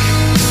wink,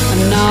 a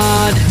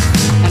nod,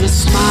 and a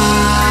smile.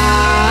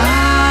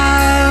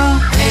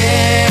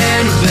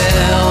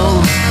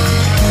 Annabelle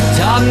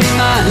taught me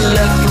my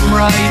left from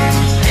right.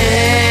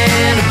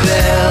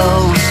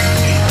 Annabelle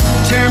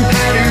turn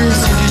patterns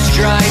into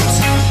stripes.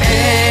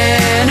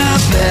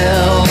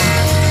 Annabelle,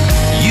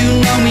 you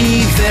know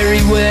me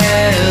very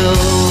well.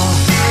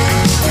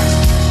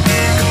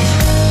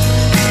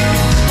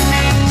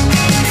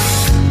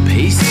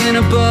 Pacing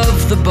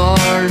above the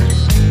bar,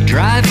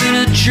 driving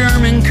a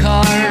German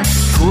car,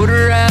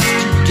 quarter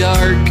after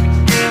dark,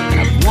 and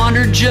I've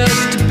wandered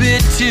just a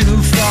bit too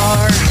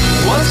far.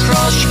 Once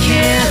crossed, you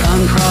can't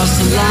uncross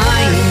the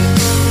line.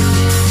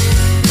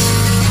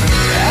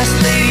 Past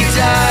Lady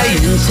Di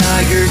and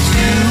Tiger 2,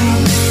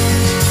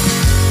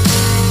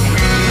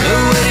 the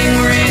wedding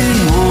ring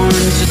worn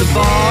to the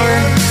bar.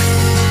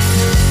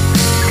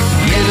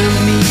 The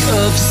enemy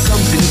of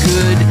something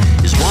good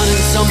is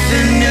wanting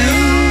something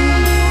new.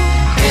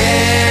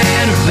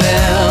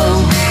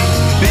 Annabelle,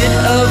 bit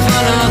of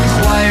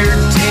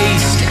unacquired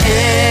taste.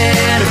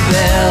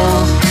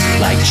 Annabelle,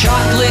 like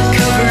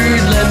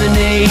chocolate-covered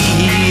lemonade.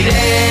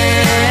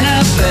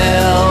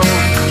 Annabelle,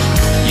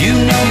 you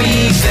know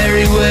me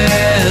very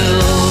well.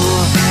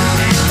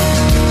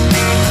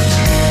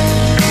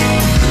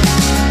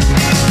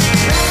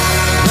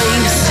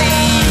 Plain to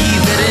see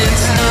that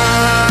it's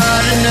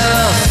not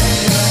enough.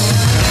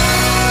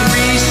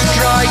 3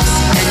 strikes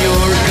and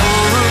you're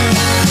gone.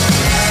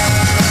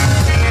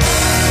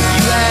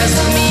 You ask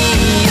me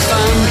if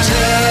I'm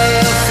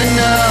tough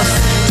enough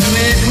to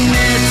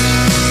admit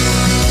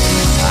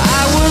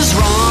I was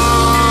wrong.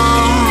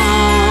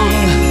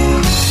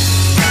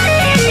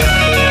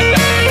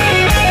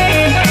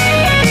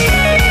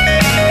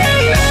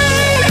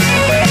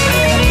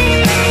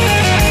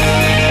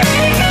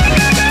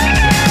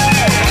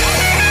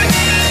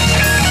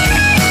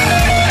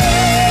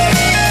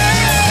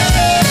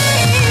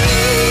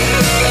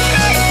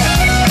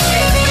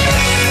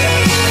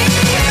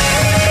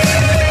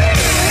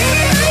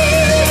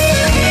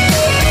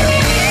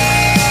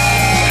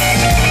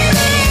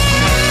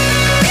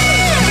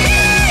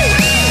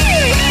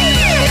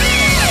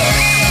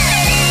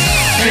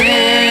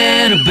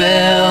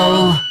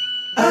 Annabelle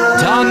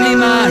taught me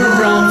my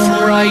wrong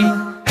from right.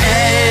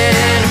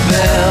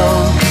 Annabelle,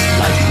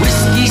 like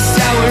whiskey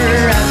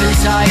sour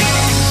appetite.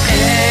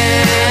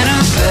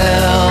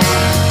 Annabelle,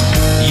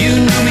 you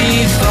know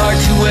me far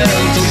too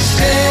well. Don't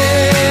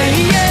say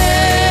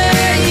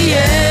yeah,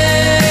 yeah,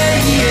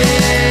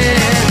 yeah.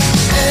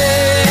 Say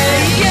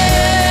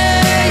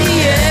yeah,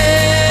 yeah,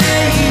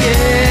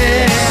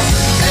 yeah.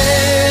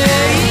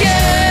 Say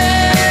yeah,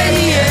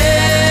 yeah,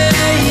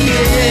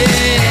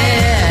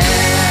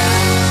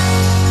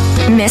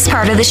 yeah. Miss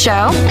part of the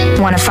show?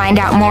 Want to find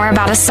out more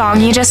about a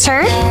song you just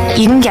heard?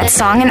 You can get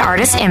song and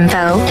artist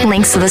info,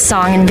 links to the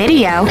song and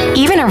video,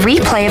 even a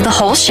replay of the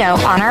whole show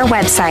on our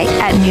website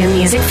at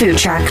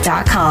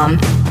newmusicfoodtruck.com.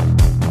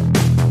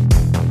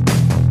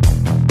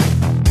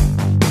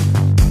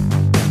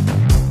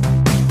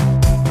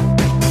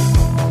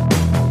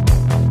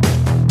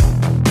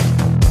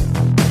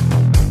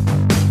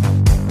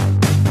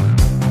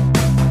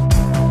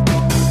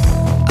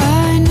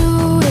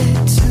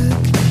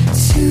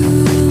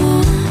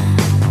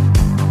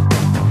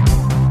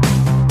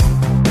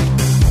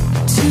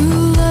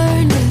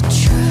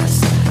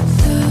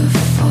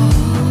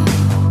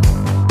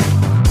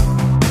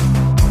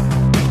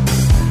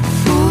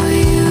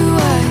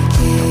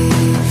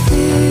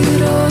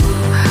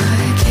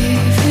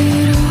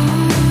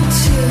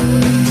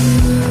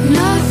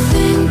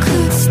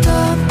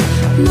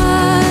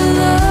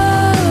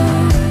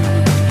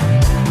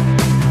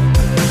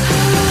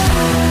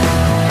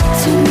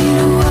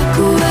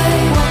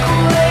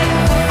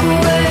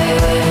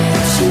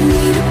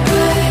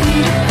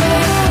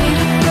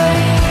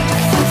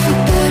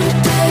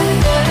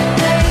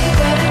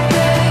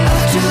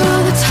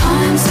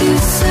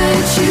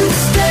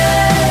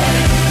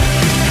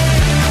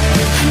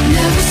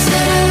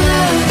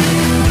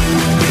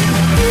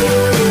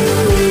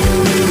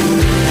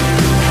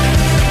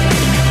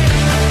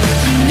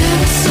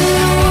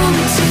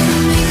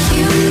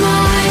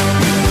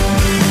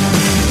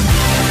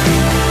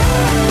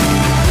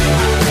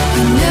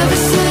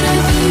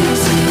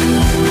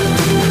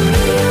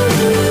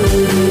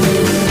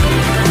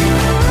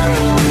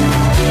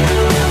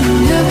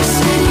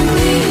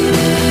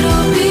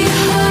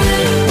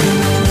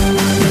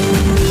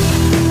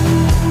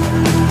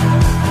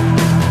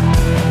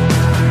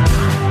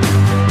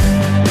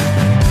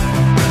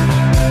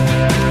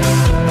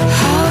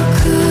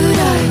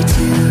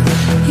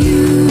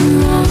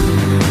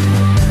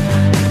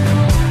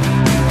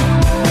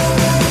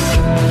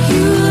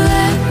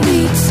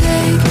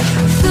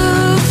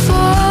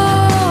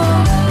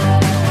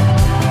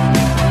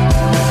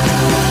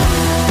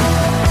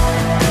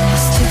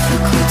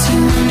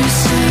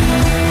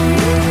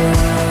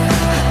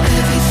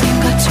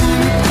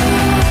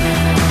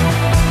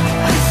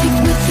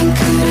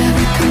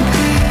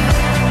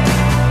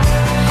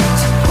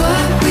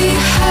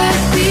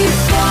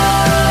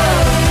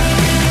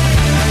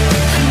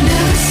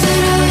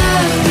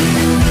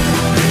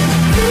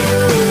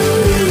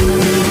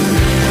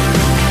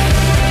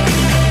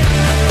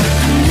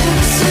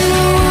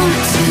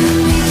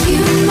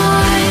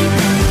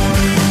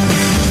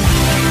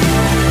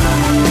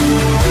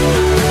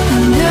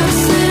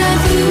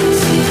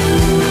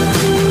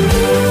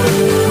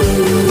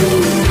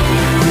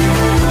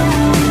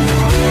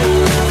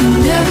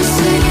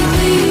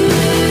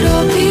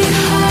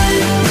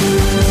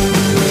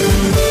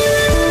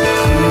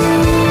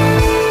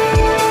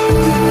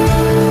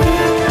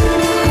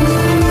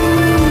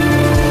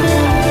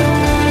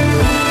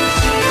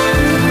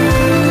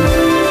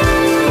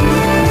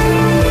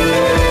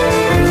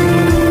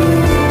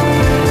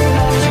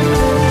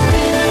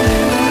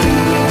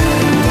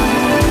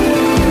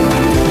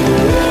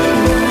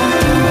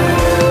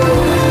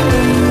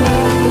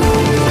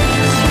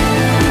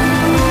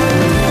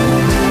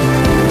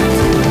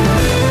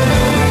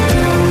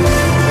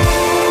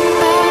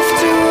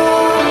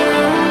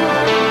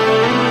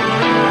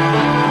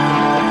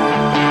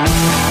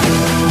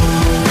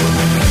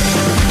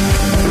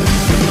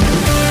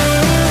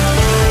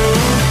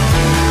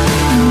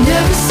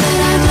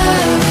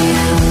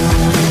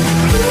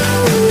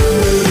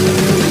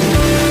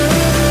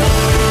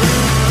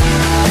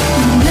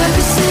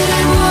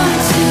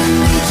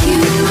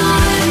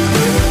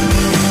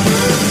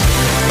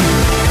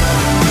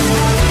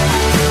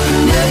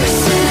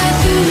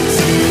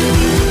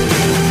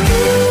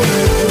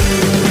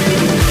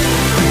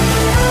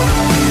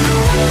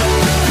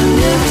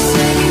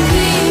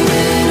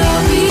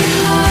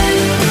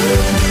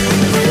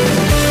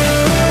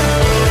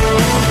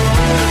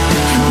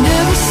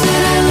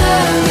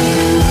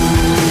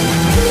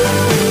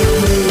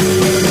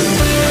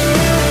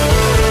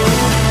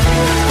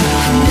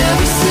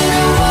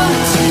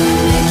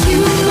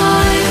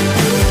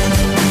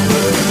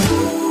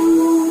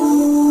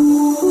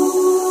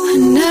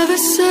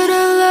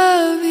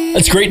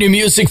 That's great new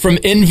music from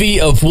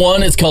Envy of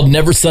One. It's called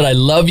Never Said I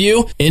Love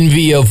You.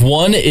 Envy of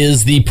One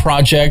is the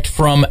project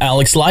from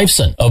Alex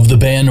Lifeson of the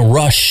band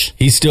Rush.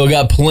 He's still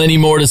got plenty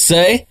more to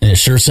say, and it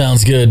sure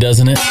sounds good,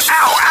 doesn't it? Ow,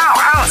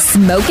 ow, ow!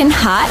 Smoking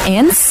hot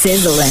and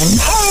sizzling.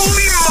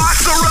 Holy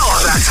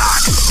mozzarella, that's hot!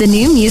 The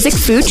new music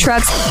food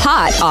truck's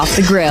hot off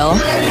the grill.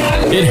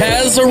 It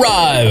has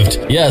arrived.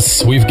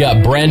 Yes, we've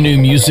got brand new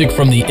music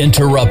from the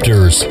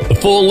Interrupters. The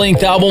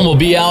full-length album will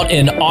be out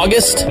in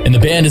August, and the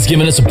band has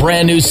given us a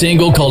brand new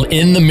single called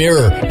In the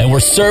Mirror, and we're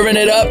serving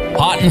it up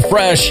hot and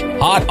fresh,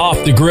 hot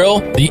off the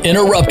grill. The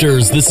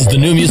Interrupters. This is the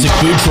new music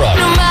food truck.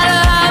 No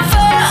matter how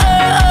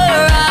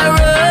far I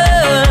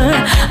run,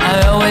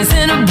 I always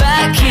end up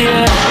back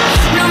here.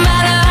 No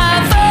matter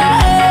how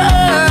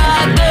far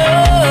I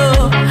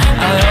go,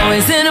 I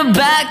always end up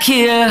back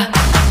here.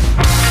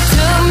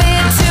 Took me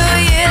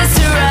 2 years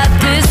to write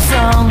this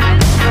song.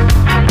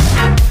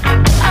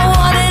 I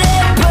wanted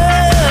it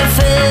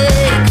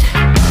perfect,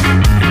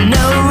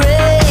 no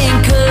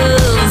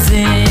wrinkles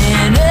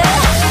in it.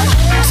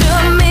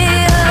 Took me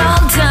a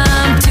long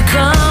time to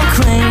come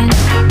clean.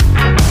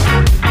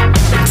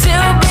 To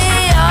be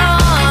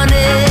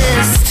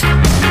honest,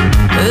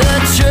 the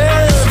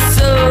truth's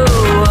so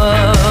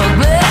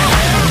ugly.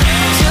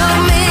 Took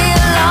me a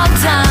long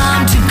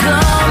time to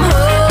come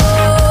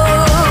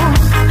home.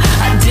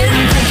 I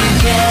didn't think you'd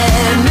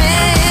get me.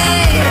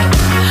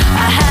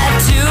 I had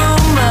too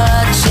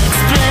much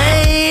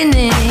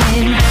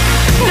explaining.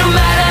 No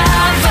matter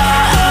how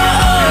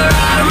far I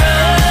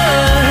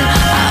run,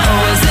 I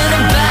always end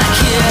up back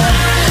here.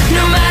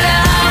 No matter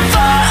how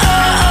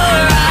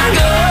far I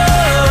go,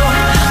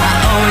 I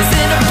always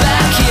end up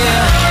back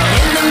here.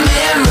 In the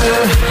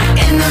mirror,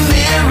 in the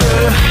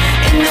mirror,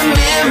 in the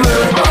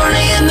mirror,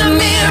 only in the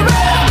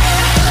mirror.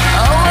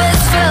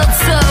 Always felt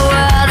so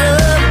out of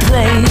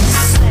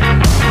place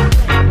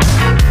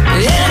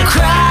in a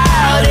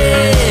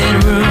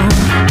crowded room.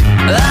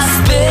 I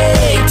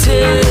speak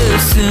too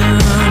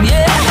soon,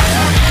 yeah.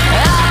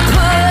 I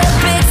put a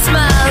big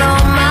smile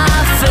on my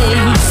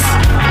face.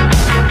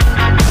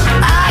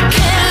 I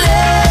can't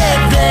let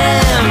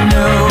them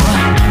know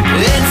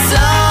it's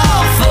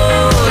all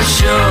for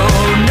show.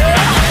 No,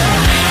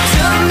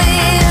 took me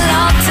a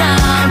long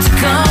time to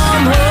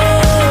come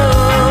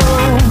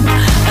home.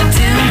 I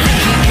didn't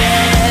think you'd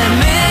get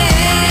me.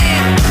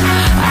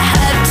 I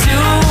had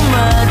too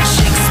much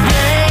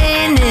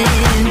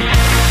explaining.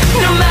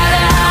 No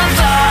matter how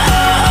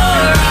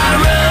far I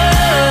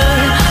run,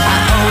 I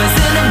always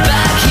end up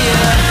back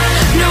here.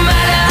 No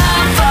matter how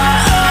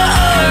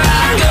far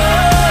I go,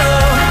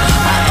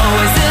 I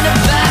always end up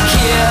back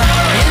here.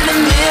 In the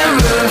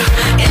mirror,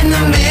 in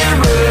the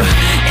mirror,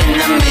 in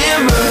the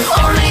mirror,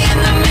 only in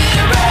the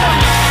mirror.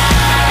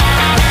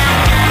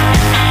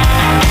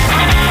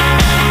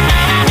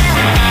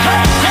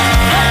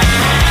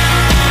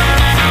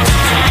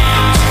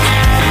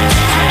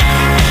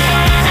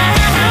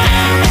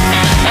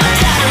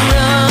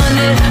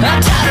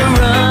 I'm tired of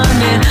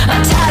running, I'm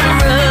tired of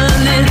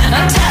running, I'm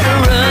tired of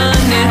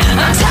running,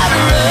 I'm tired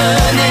of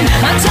running,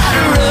 I'm tired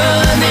of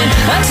running,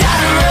 I'm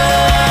tired of running.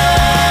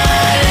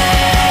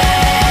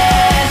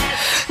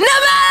 No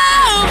matter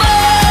how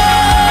far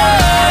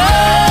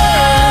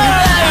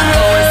I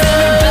always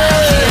end up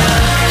back here.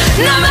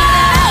 No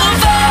matter how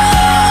far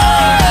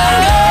I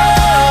go,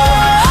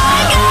 I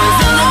always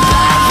end up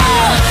back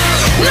here.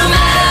 No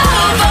matter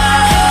how far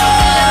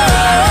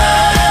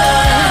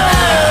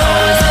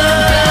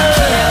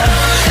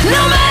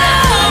no matter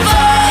how far I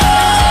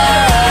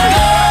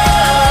go,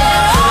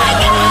 I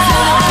always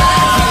end up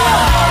back here.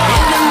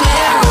 In the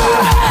mirror,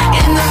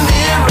 in the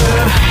mirror,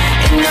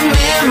 in the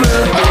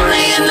mirror,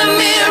 only in the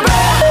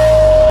mirror.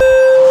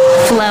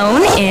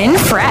 Flown in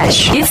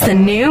fresh. It's the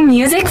new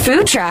music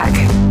food truck.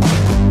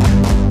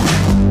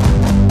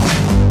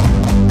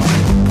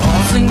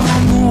 Pausing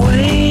on the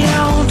way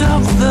out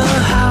of the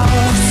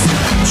house,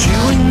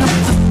 chewing up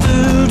the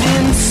food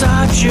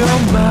inside your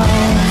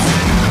mouth.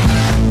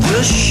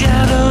 The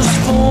shadows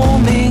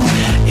forming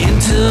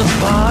into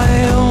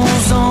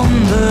piles on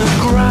the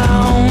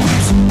ground.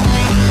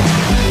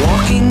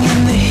 Walking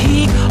in the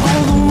heat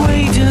all the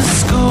way to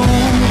school,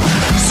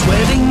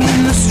 sweating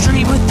in the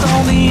street with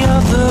all the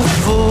other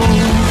fools.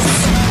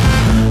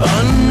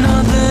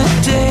 Another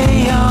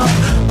day of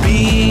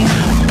being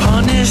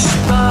punished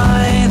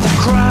by the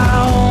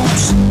crowd.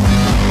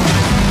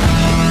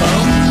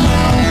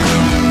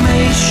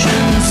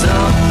 Amalgamations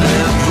of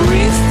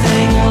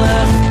everything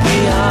left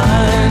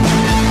behind.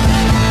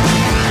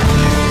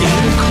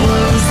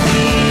 Enclose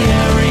the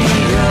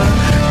area,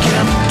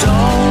 kept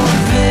all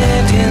of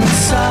it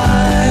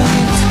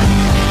inside.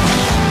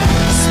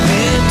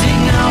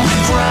 Spitting out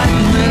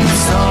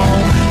fragments, all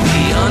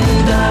the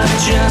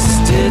undigested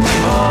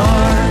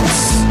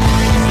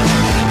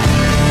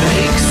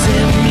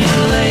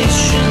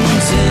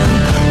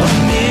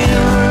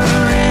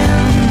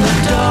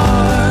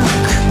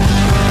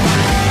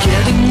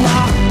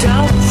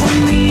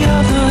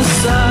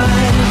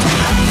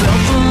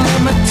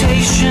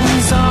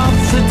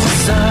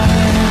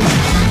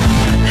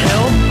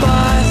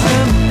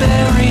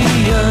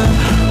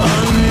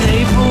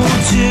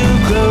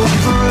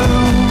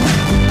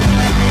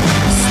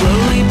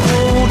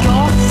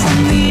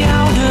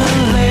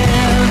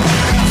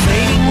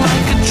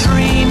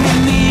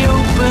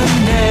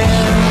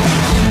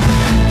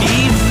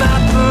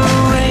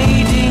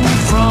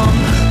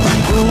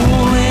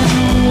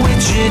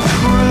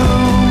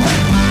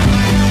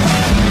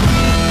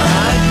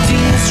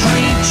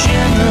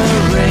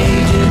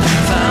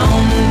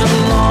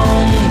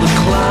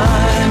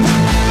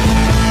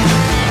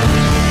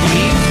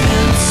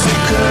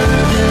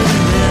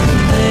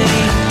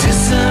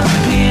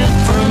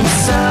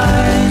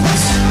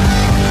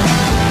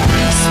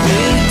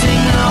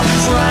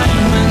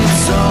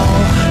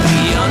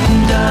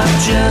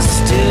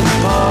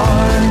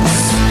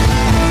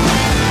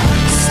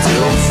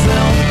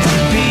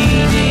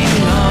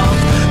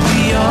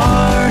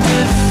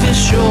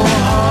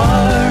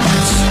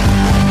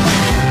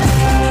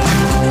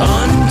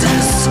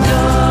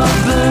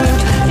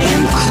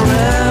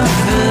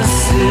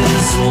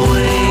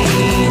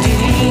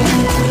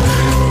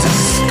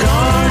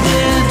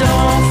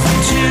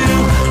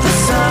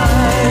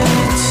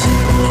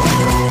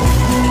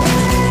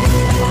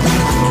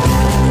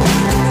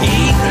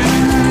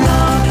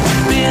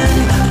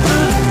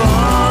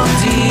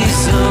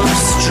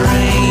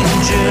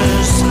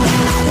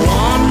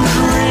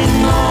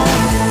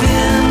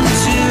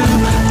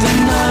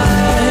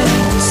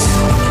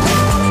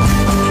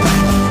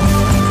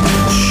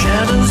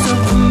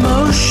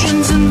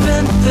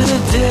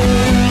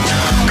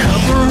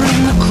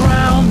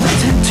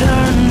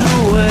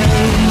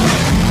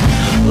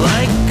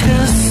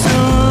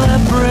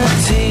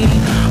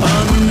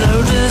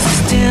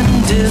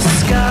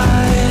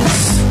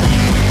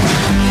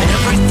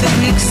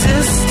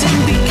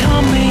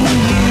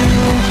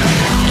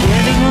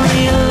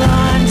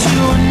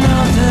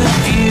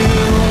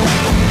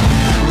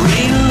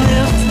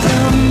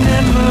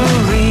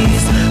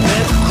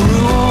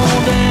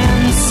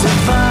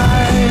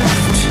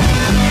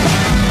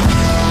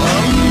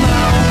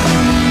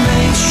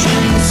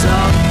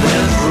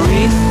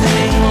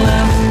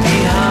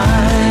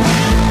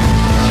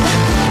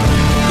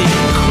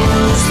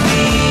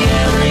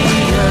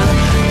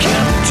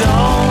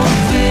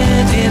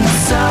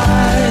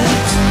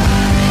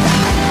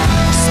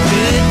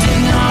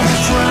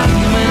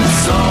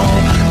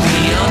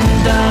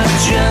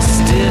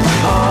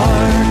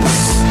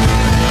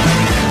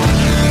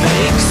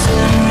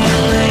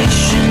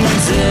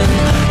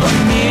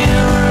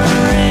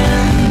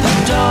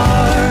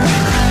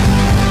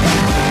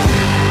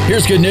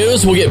good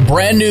news. We'll get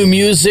brand new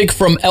music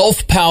from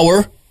Elf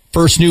Power.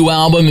 First new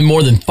album in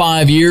more than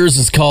 5 years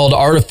is called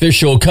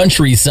Artificial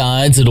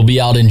Countrysides. It'll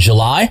be out in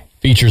July.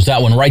 Features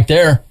that one right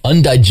there,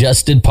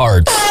 Undigested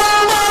Parts.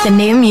 The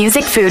new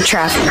music food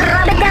truck.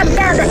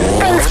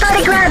 Thanks for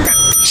the grub.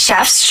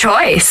 Chef's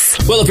choice.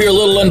 Well, if you're a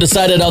little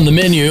undecided on the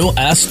menu,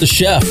 ask the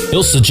chef.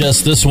 He'll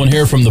suggest this one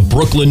here from the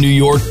Brooklyn, New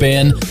York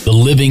band, The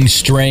Living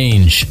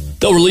Strange.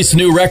 They'll release a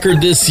new record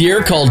this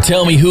year called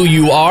Tell Me Who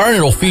You Are, and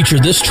it'll feature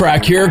this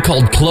track here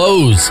called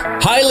Clothes.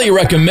 Highly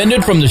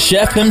recommended from the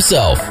chef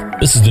himself.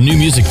 This is the new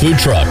music food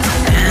truck.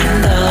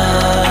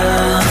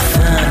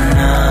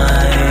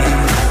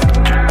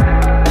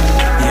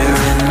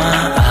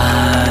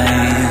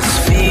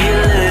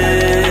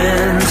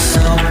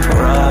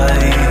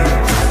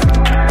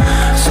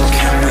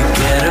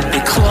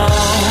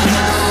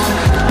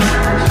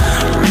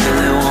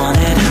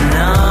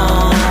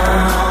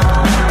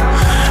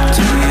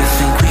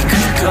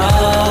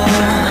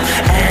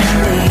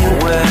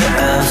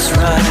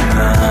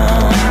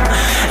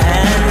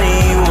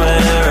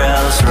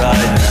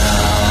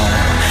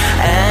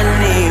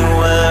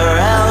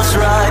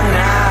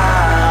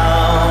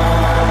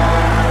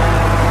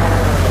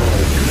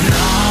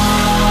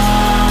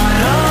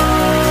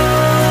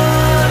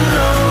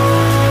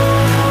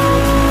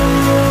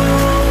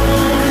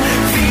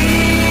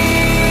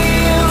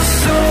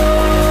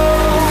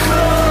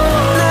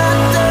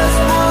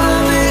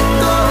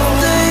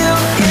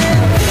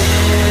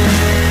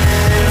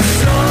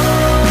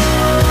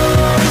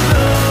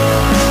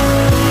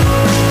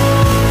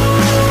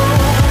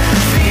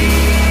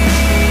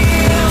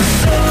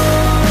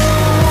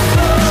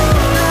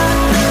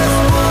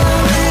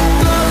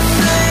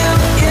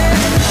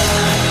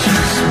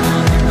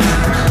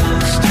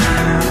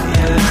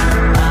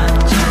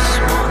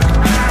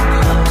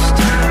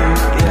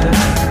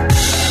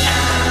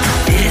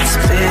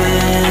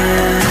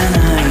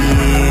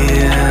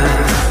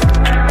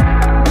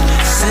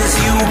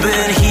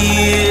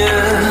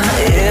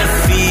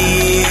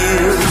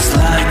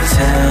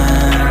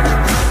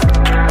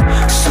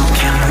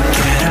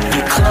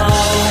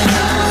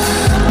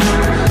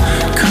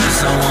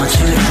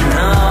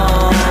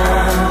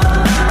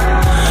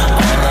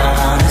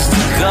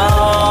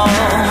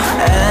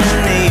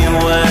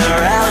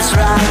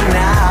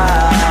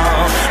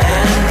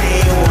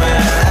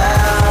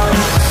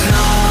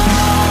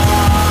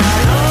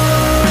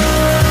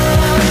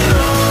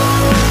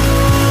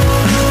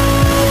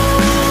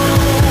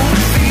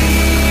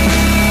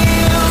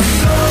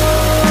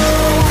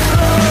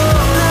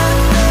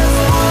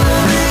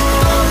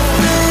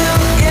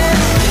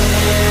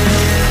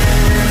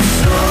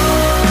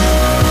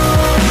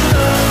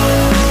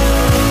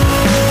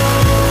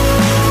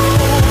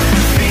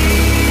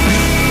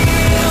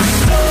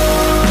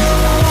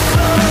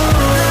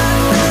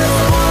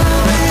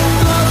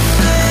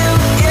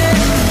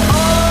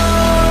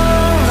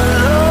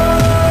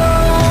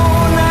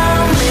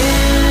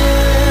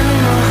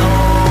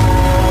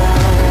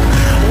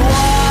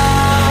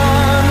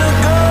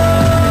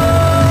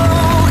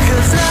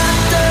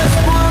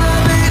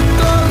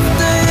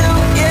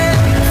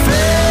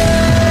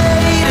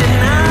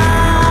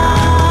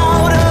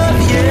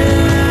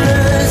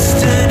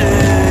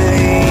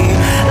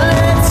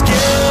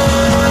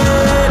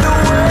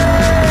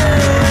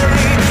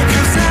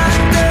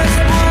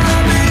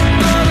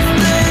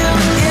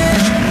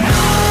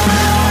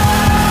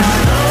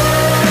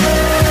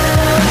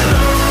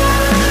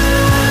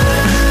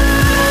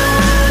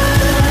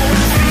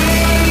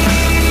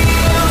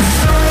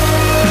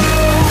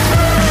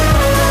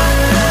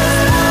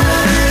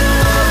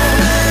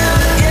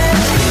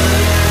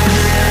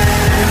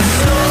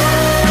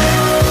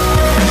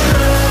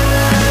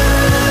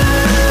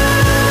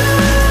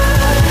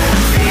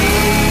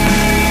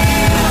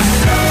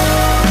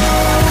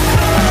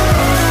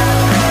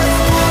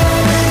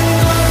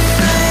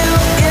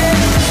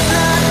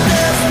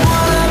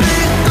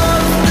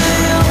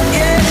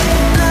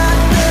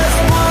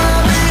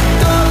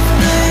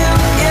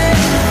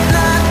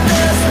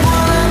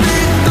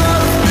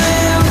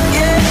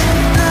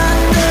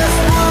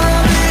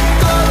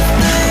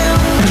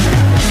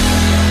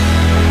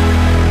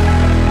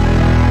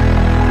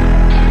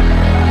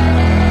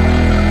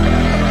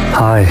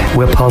 Hi,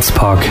 we're Pulse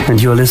Park,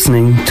 and you're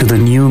listening to the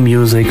New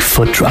Music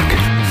Food Truck.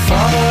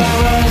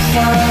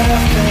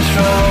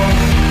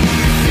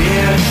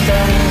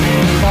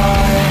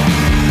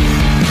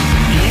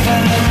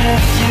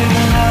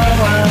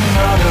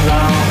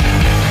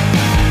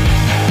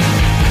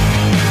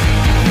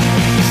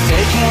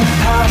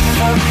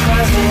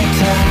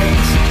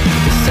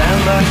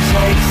 December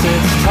takes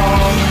its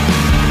toll,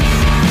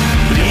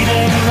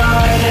 bleeding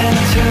right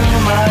into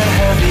my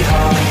heavy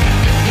heart.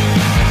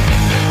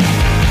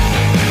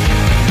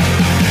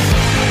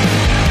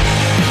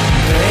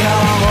 They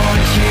all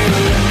want you,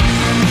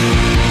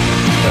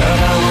 but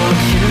I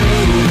want you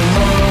the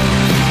most.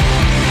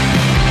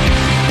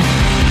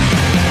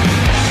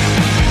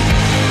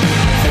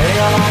 They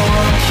all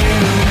want you,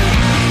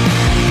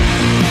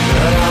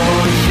 but I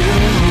want you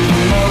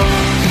the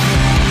most.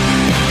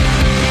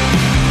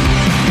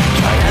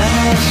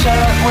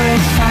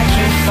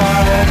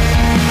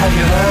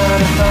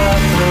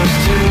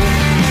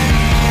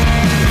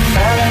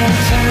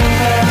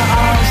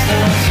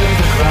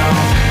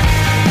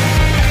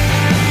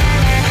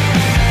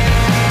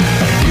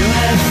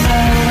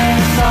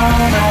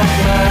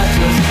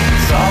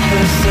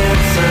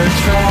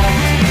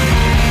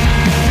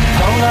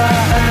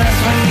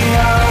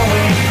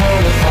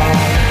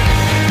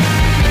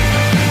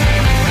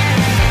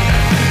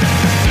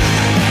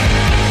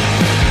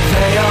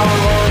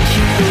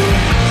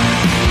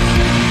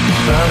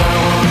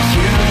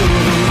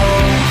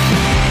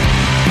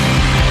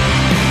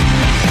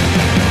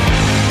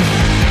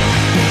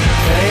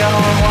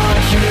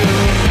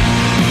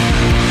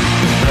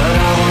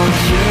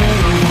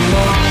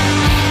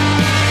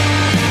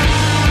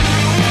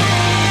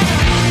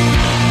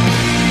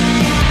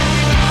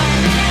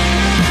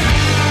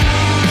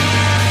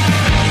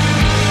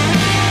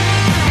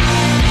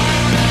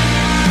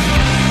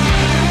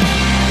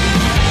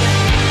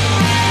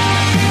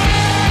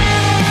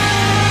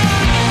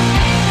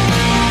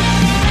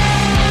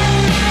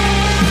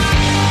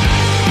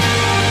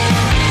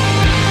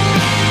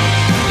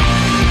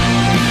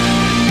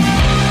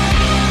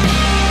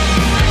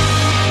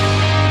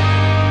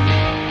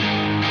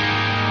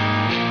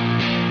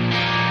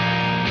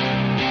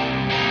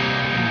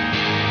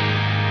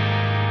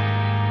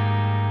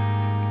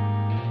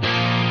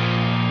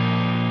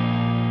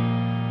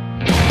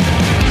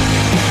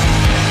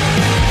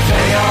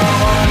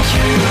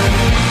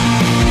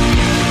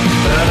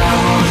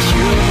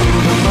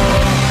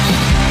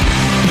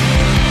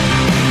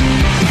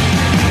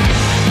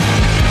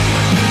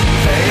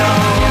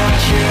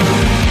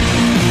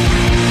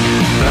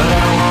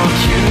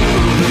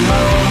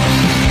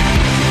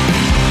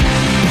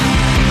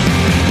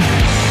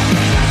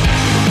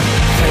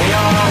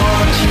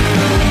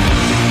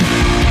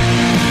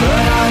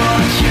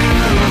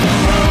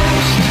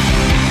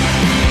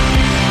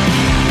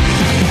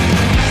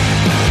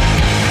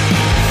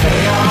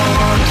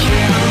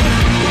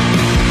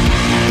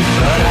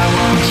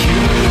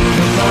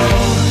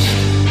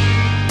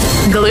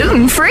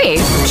 gluten-free,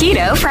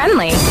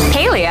 keto-friendly,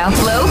 paleo,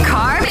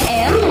 low-carb,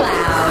 and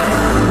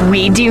loud.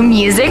 We do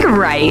music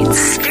right.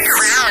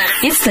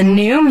 It's the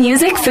New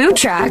Music Food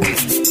Truck.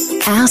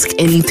 Ask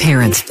any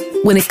parent.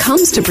 When it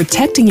comes to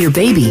protecting your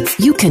baby,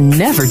 you can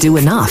never do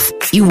enough.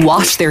 You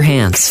wash their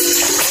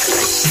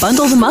hands,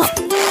 bundle them up,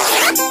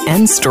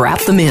 and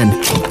strap them in.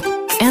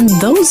 And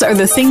those are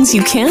the things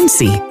you can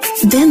see.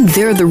 Then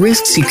there are the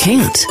risks you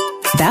can't.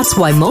 That's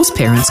why most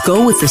parents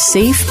go with the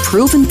safe,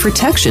 proven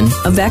protection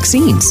of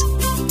vaccines.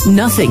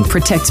 Nothing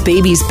protects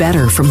babies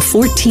better from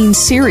 14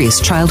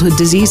 serious childhood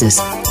diseases,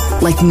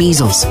 like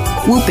measles,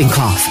 whooping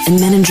cough, and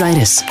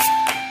meningitis.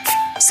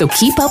 So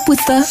keep up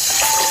with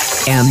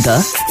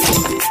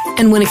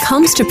and when it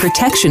comes to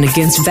protection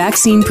against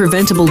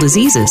vaccine-preventable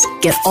diseases,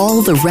 get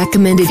all the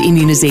recommended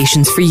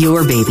immunizations for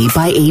your baby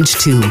by age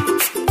 2.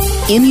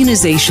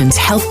 Immunizations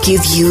help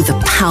give you the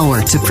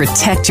power to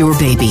protect your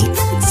baby.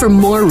 For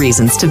more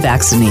reasons to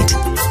vaccinate,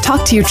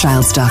 talk to your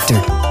child's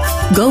doctor.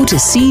 Go to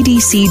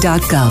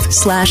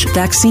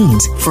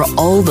cdc.gov/vaccines for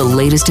all the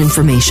latest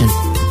information.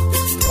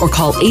 Or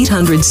call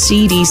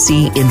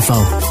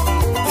 800-CDC-INFO.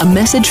 A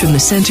message from the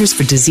Centers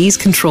for Disease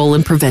Control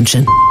and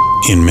Prevention.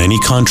 In many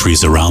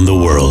countries around the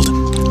world,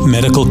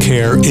 medical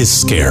care is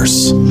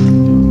scarce.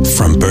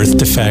 From birth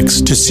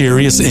defects to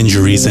serious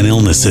injuries and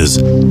illnesses,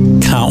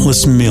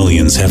 countless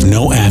millions have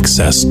no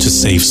access to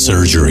safe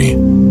surgery.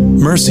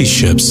 Mercy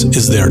Ships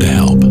is there to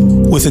help.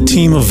 With a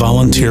team of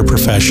volunteer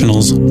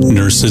professionals,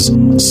 nurses,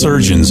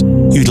 surgeons,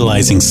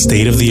 utilizing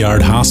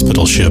state-of-the-art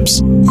hospital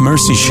ships,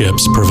 Mercy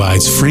Ships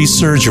provides free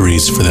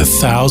surgeries for the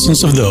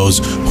thousands of those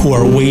who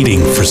are waiting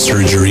for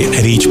surgery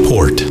at each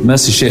port.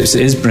 Mercy Ships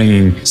is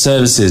bringing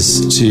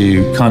services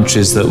to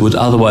countries that would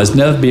otherwise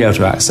never be able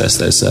to access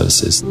those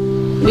services.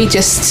 We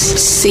just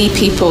see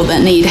people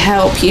that need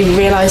help. You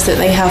realise that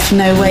they have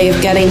no way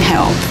of getting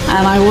help,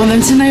 and I want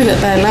them to know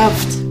that they're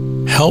loved.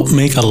 Help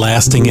make a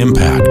lasting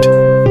impact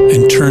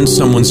and turn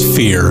someone's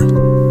fear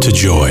to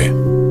joy.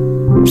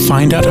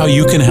 Find out how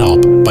you can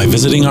help by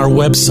visiting our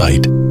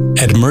website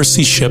at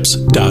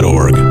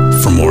mercyships.org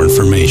for more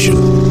information.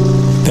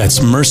 That's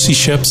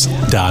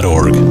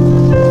mercyships.org.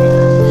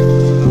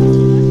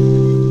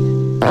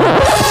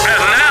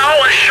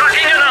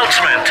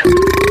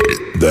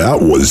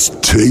 That was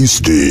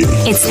tasty.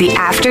 It's the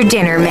After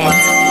Dinner Mint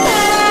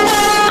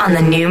on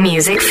the New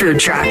Music Food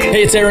Truck.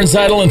 Hey, it's Aaron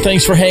Zytle, and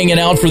thanks for hanging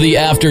out for the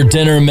After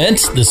Dinner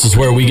Mint. This is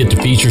where we get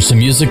to feature some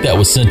music that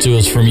was sent to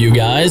us from you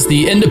guys,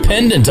 the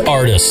independent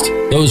artist.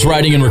 Those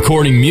writing and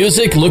recording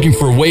music, looking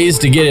for ways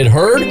to get it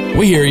heard?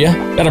 We hear you.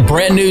 Got a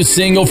brand new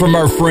single from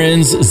our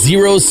friends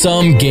Zero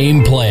Sum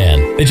Game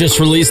Plan. They just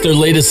released their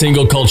latest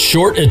single called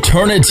Short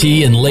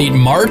Eternity in late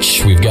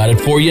March. We've got it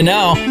for you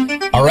now.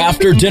 Our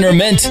After Dinner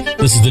Mint.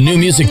 This is the New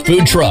Music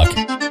Food Truck.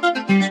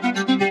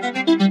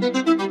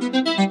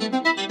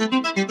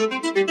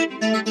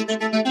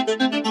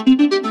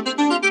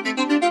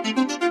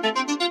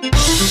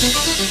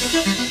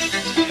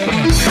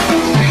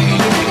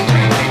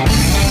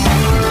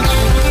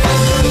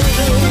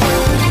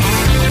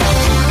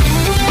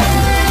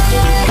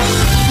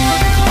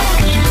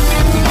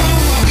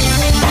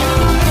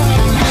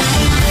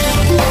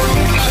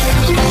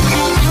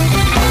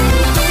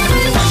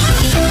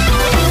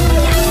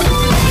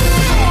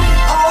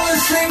 All the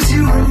things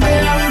you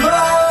remember.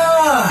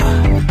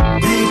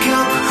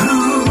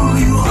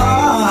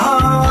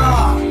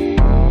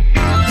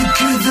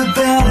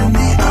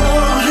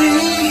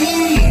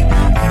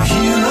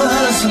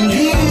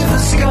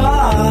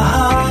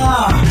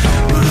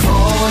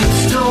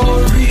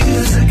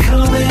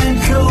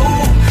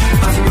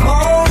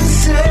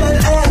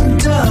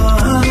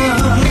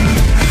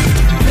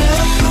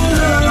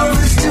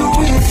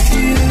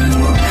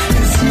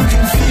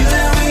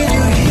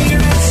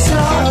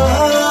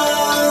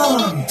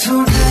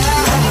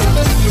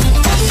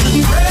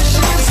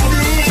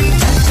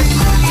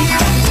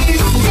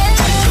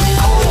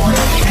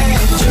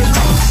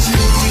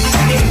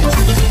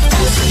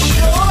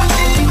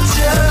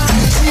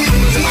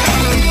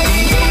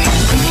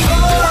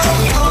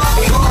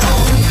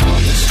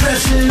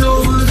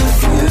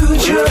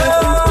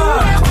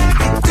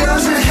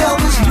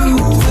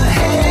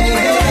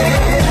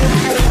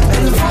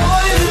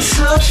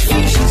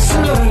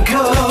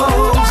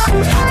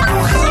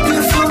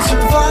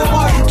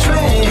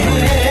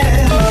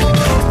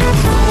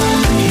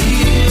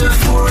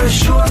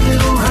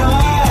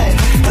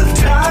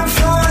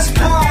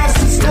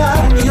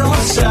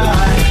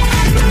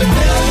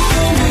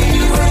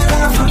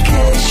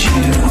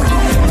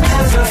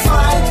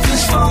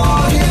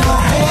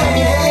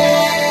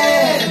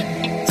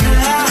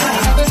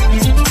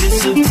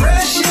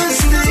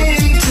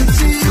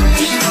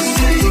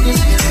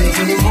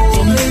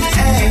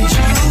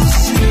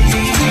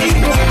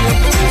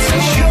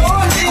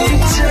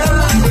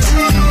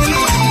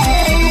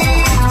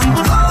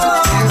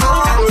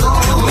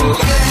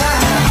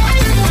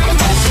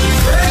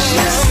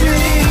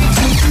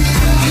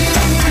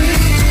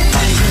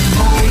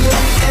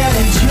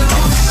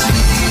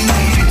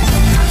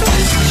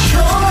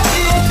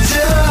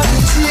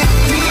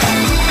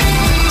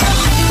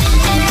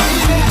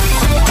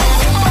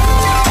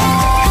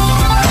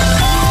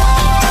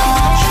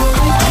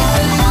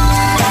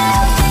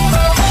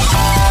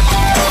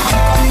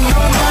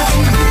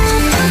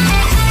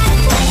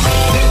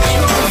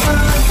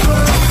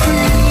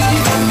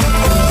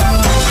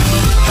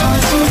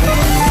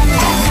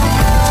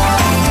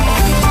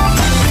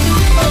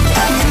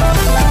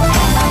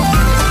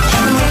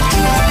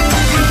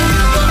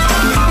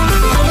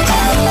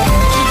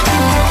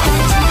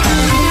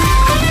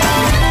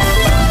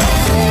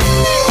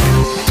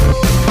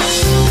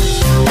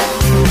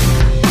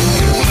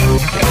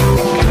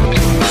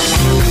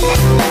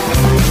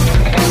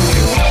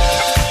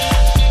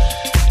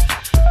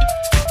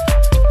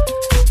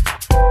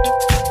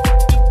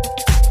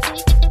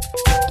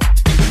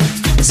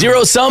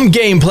 Zero Sum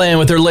Game Plan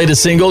with their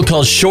latest single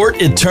called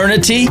Short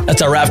Eternity.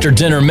 That's our after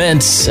dinner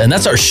mints, and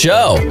that's our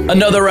show.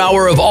 Another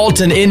hour of alt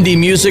and indie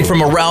music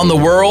from around the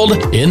world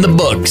in the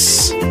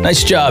books.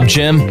 Nice job,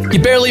 Jim.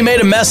 You barely made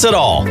a mess at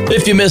all.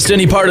 If you missed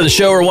any part of the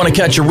show or want to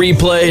catch a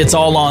replay, it's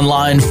all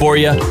online for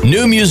you.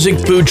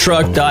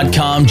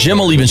 NewMusicFoodTruck.com. Jim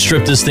will even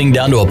strip this thing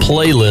down to a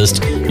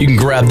playlist. You can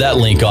grab that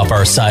link off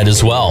our site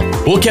as well.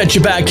 We'll catch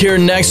you back here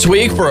next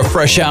week for a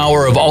fresh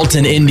hour of alt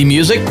and indie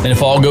music. And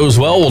if all goes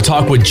well, we'll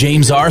talk with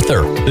James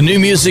Arthur. The New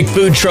Music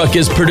Food Truck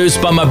is produced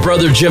by my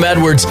brother Jim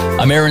Edwards.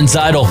 I'm Aaron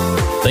Zytle.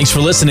 Thanks for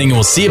listening, and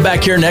we'll see you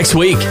back here next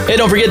week. Hey,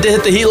 don't forget to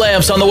hit the heat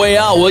lamps on the way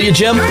out, will you,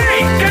 Jim? Hey,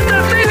 get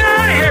the thing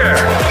out of here!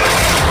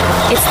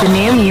 It's the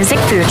New Music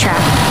Food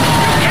Truck.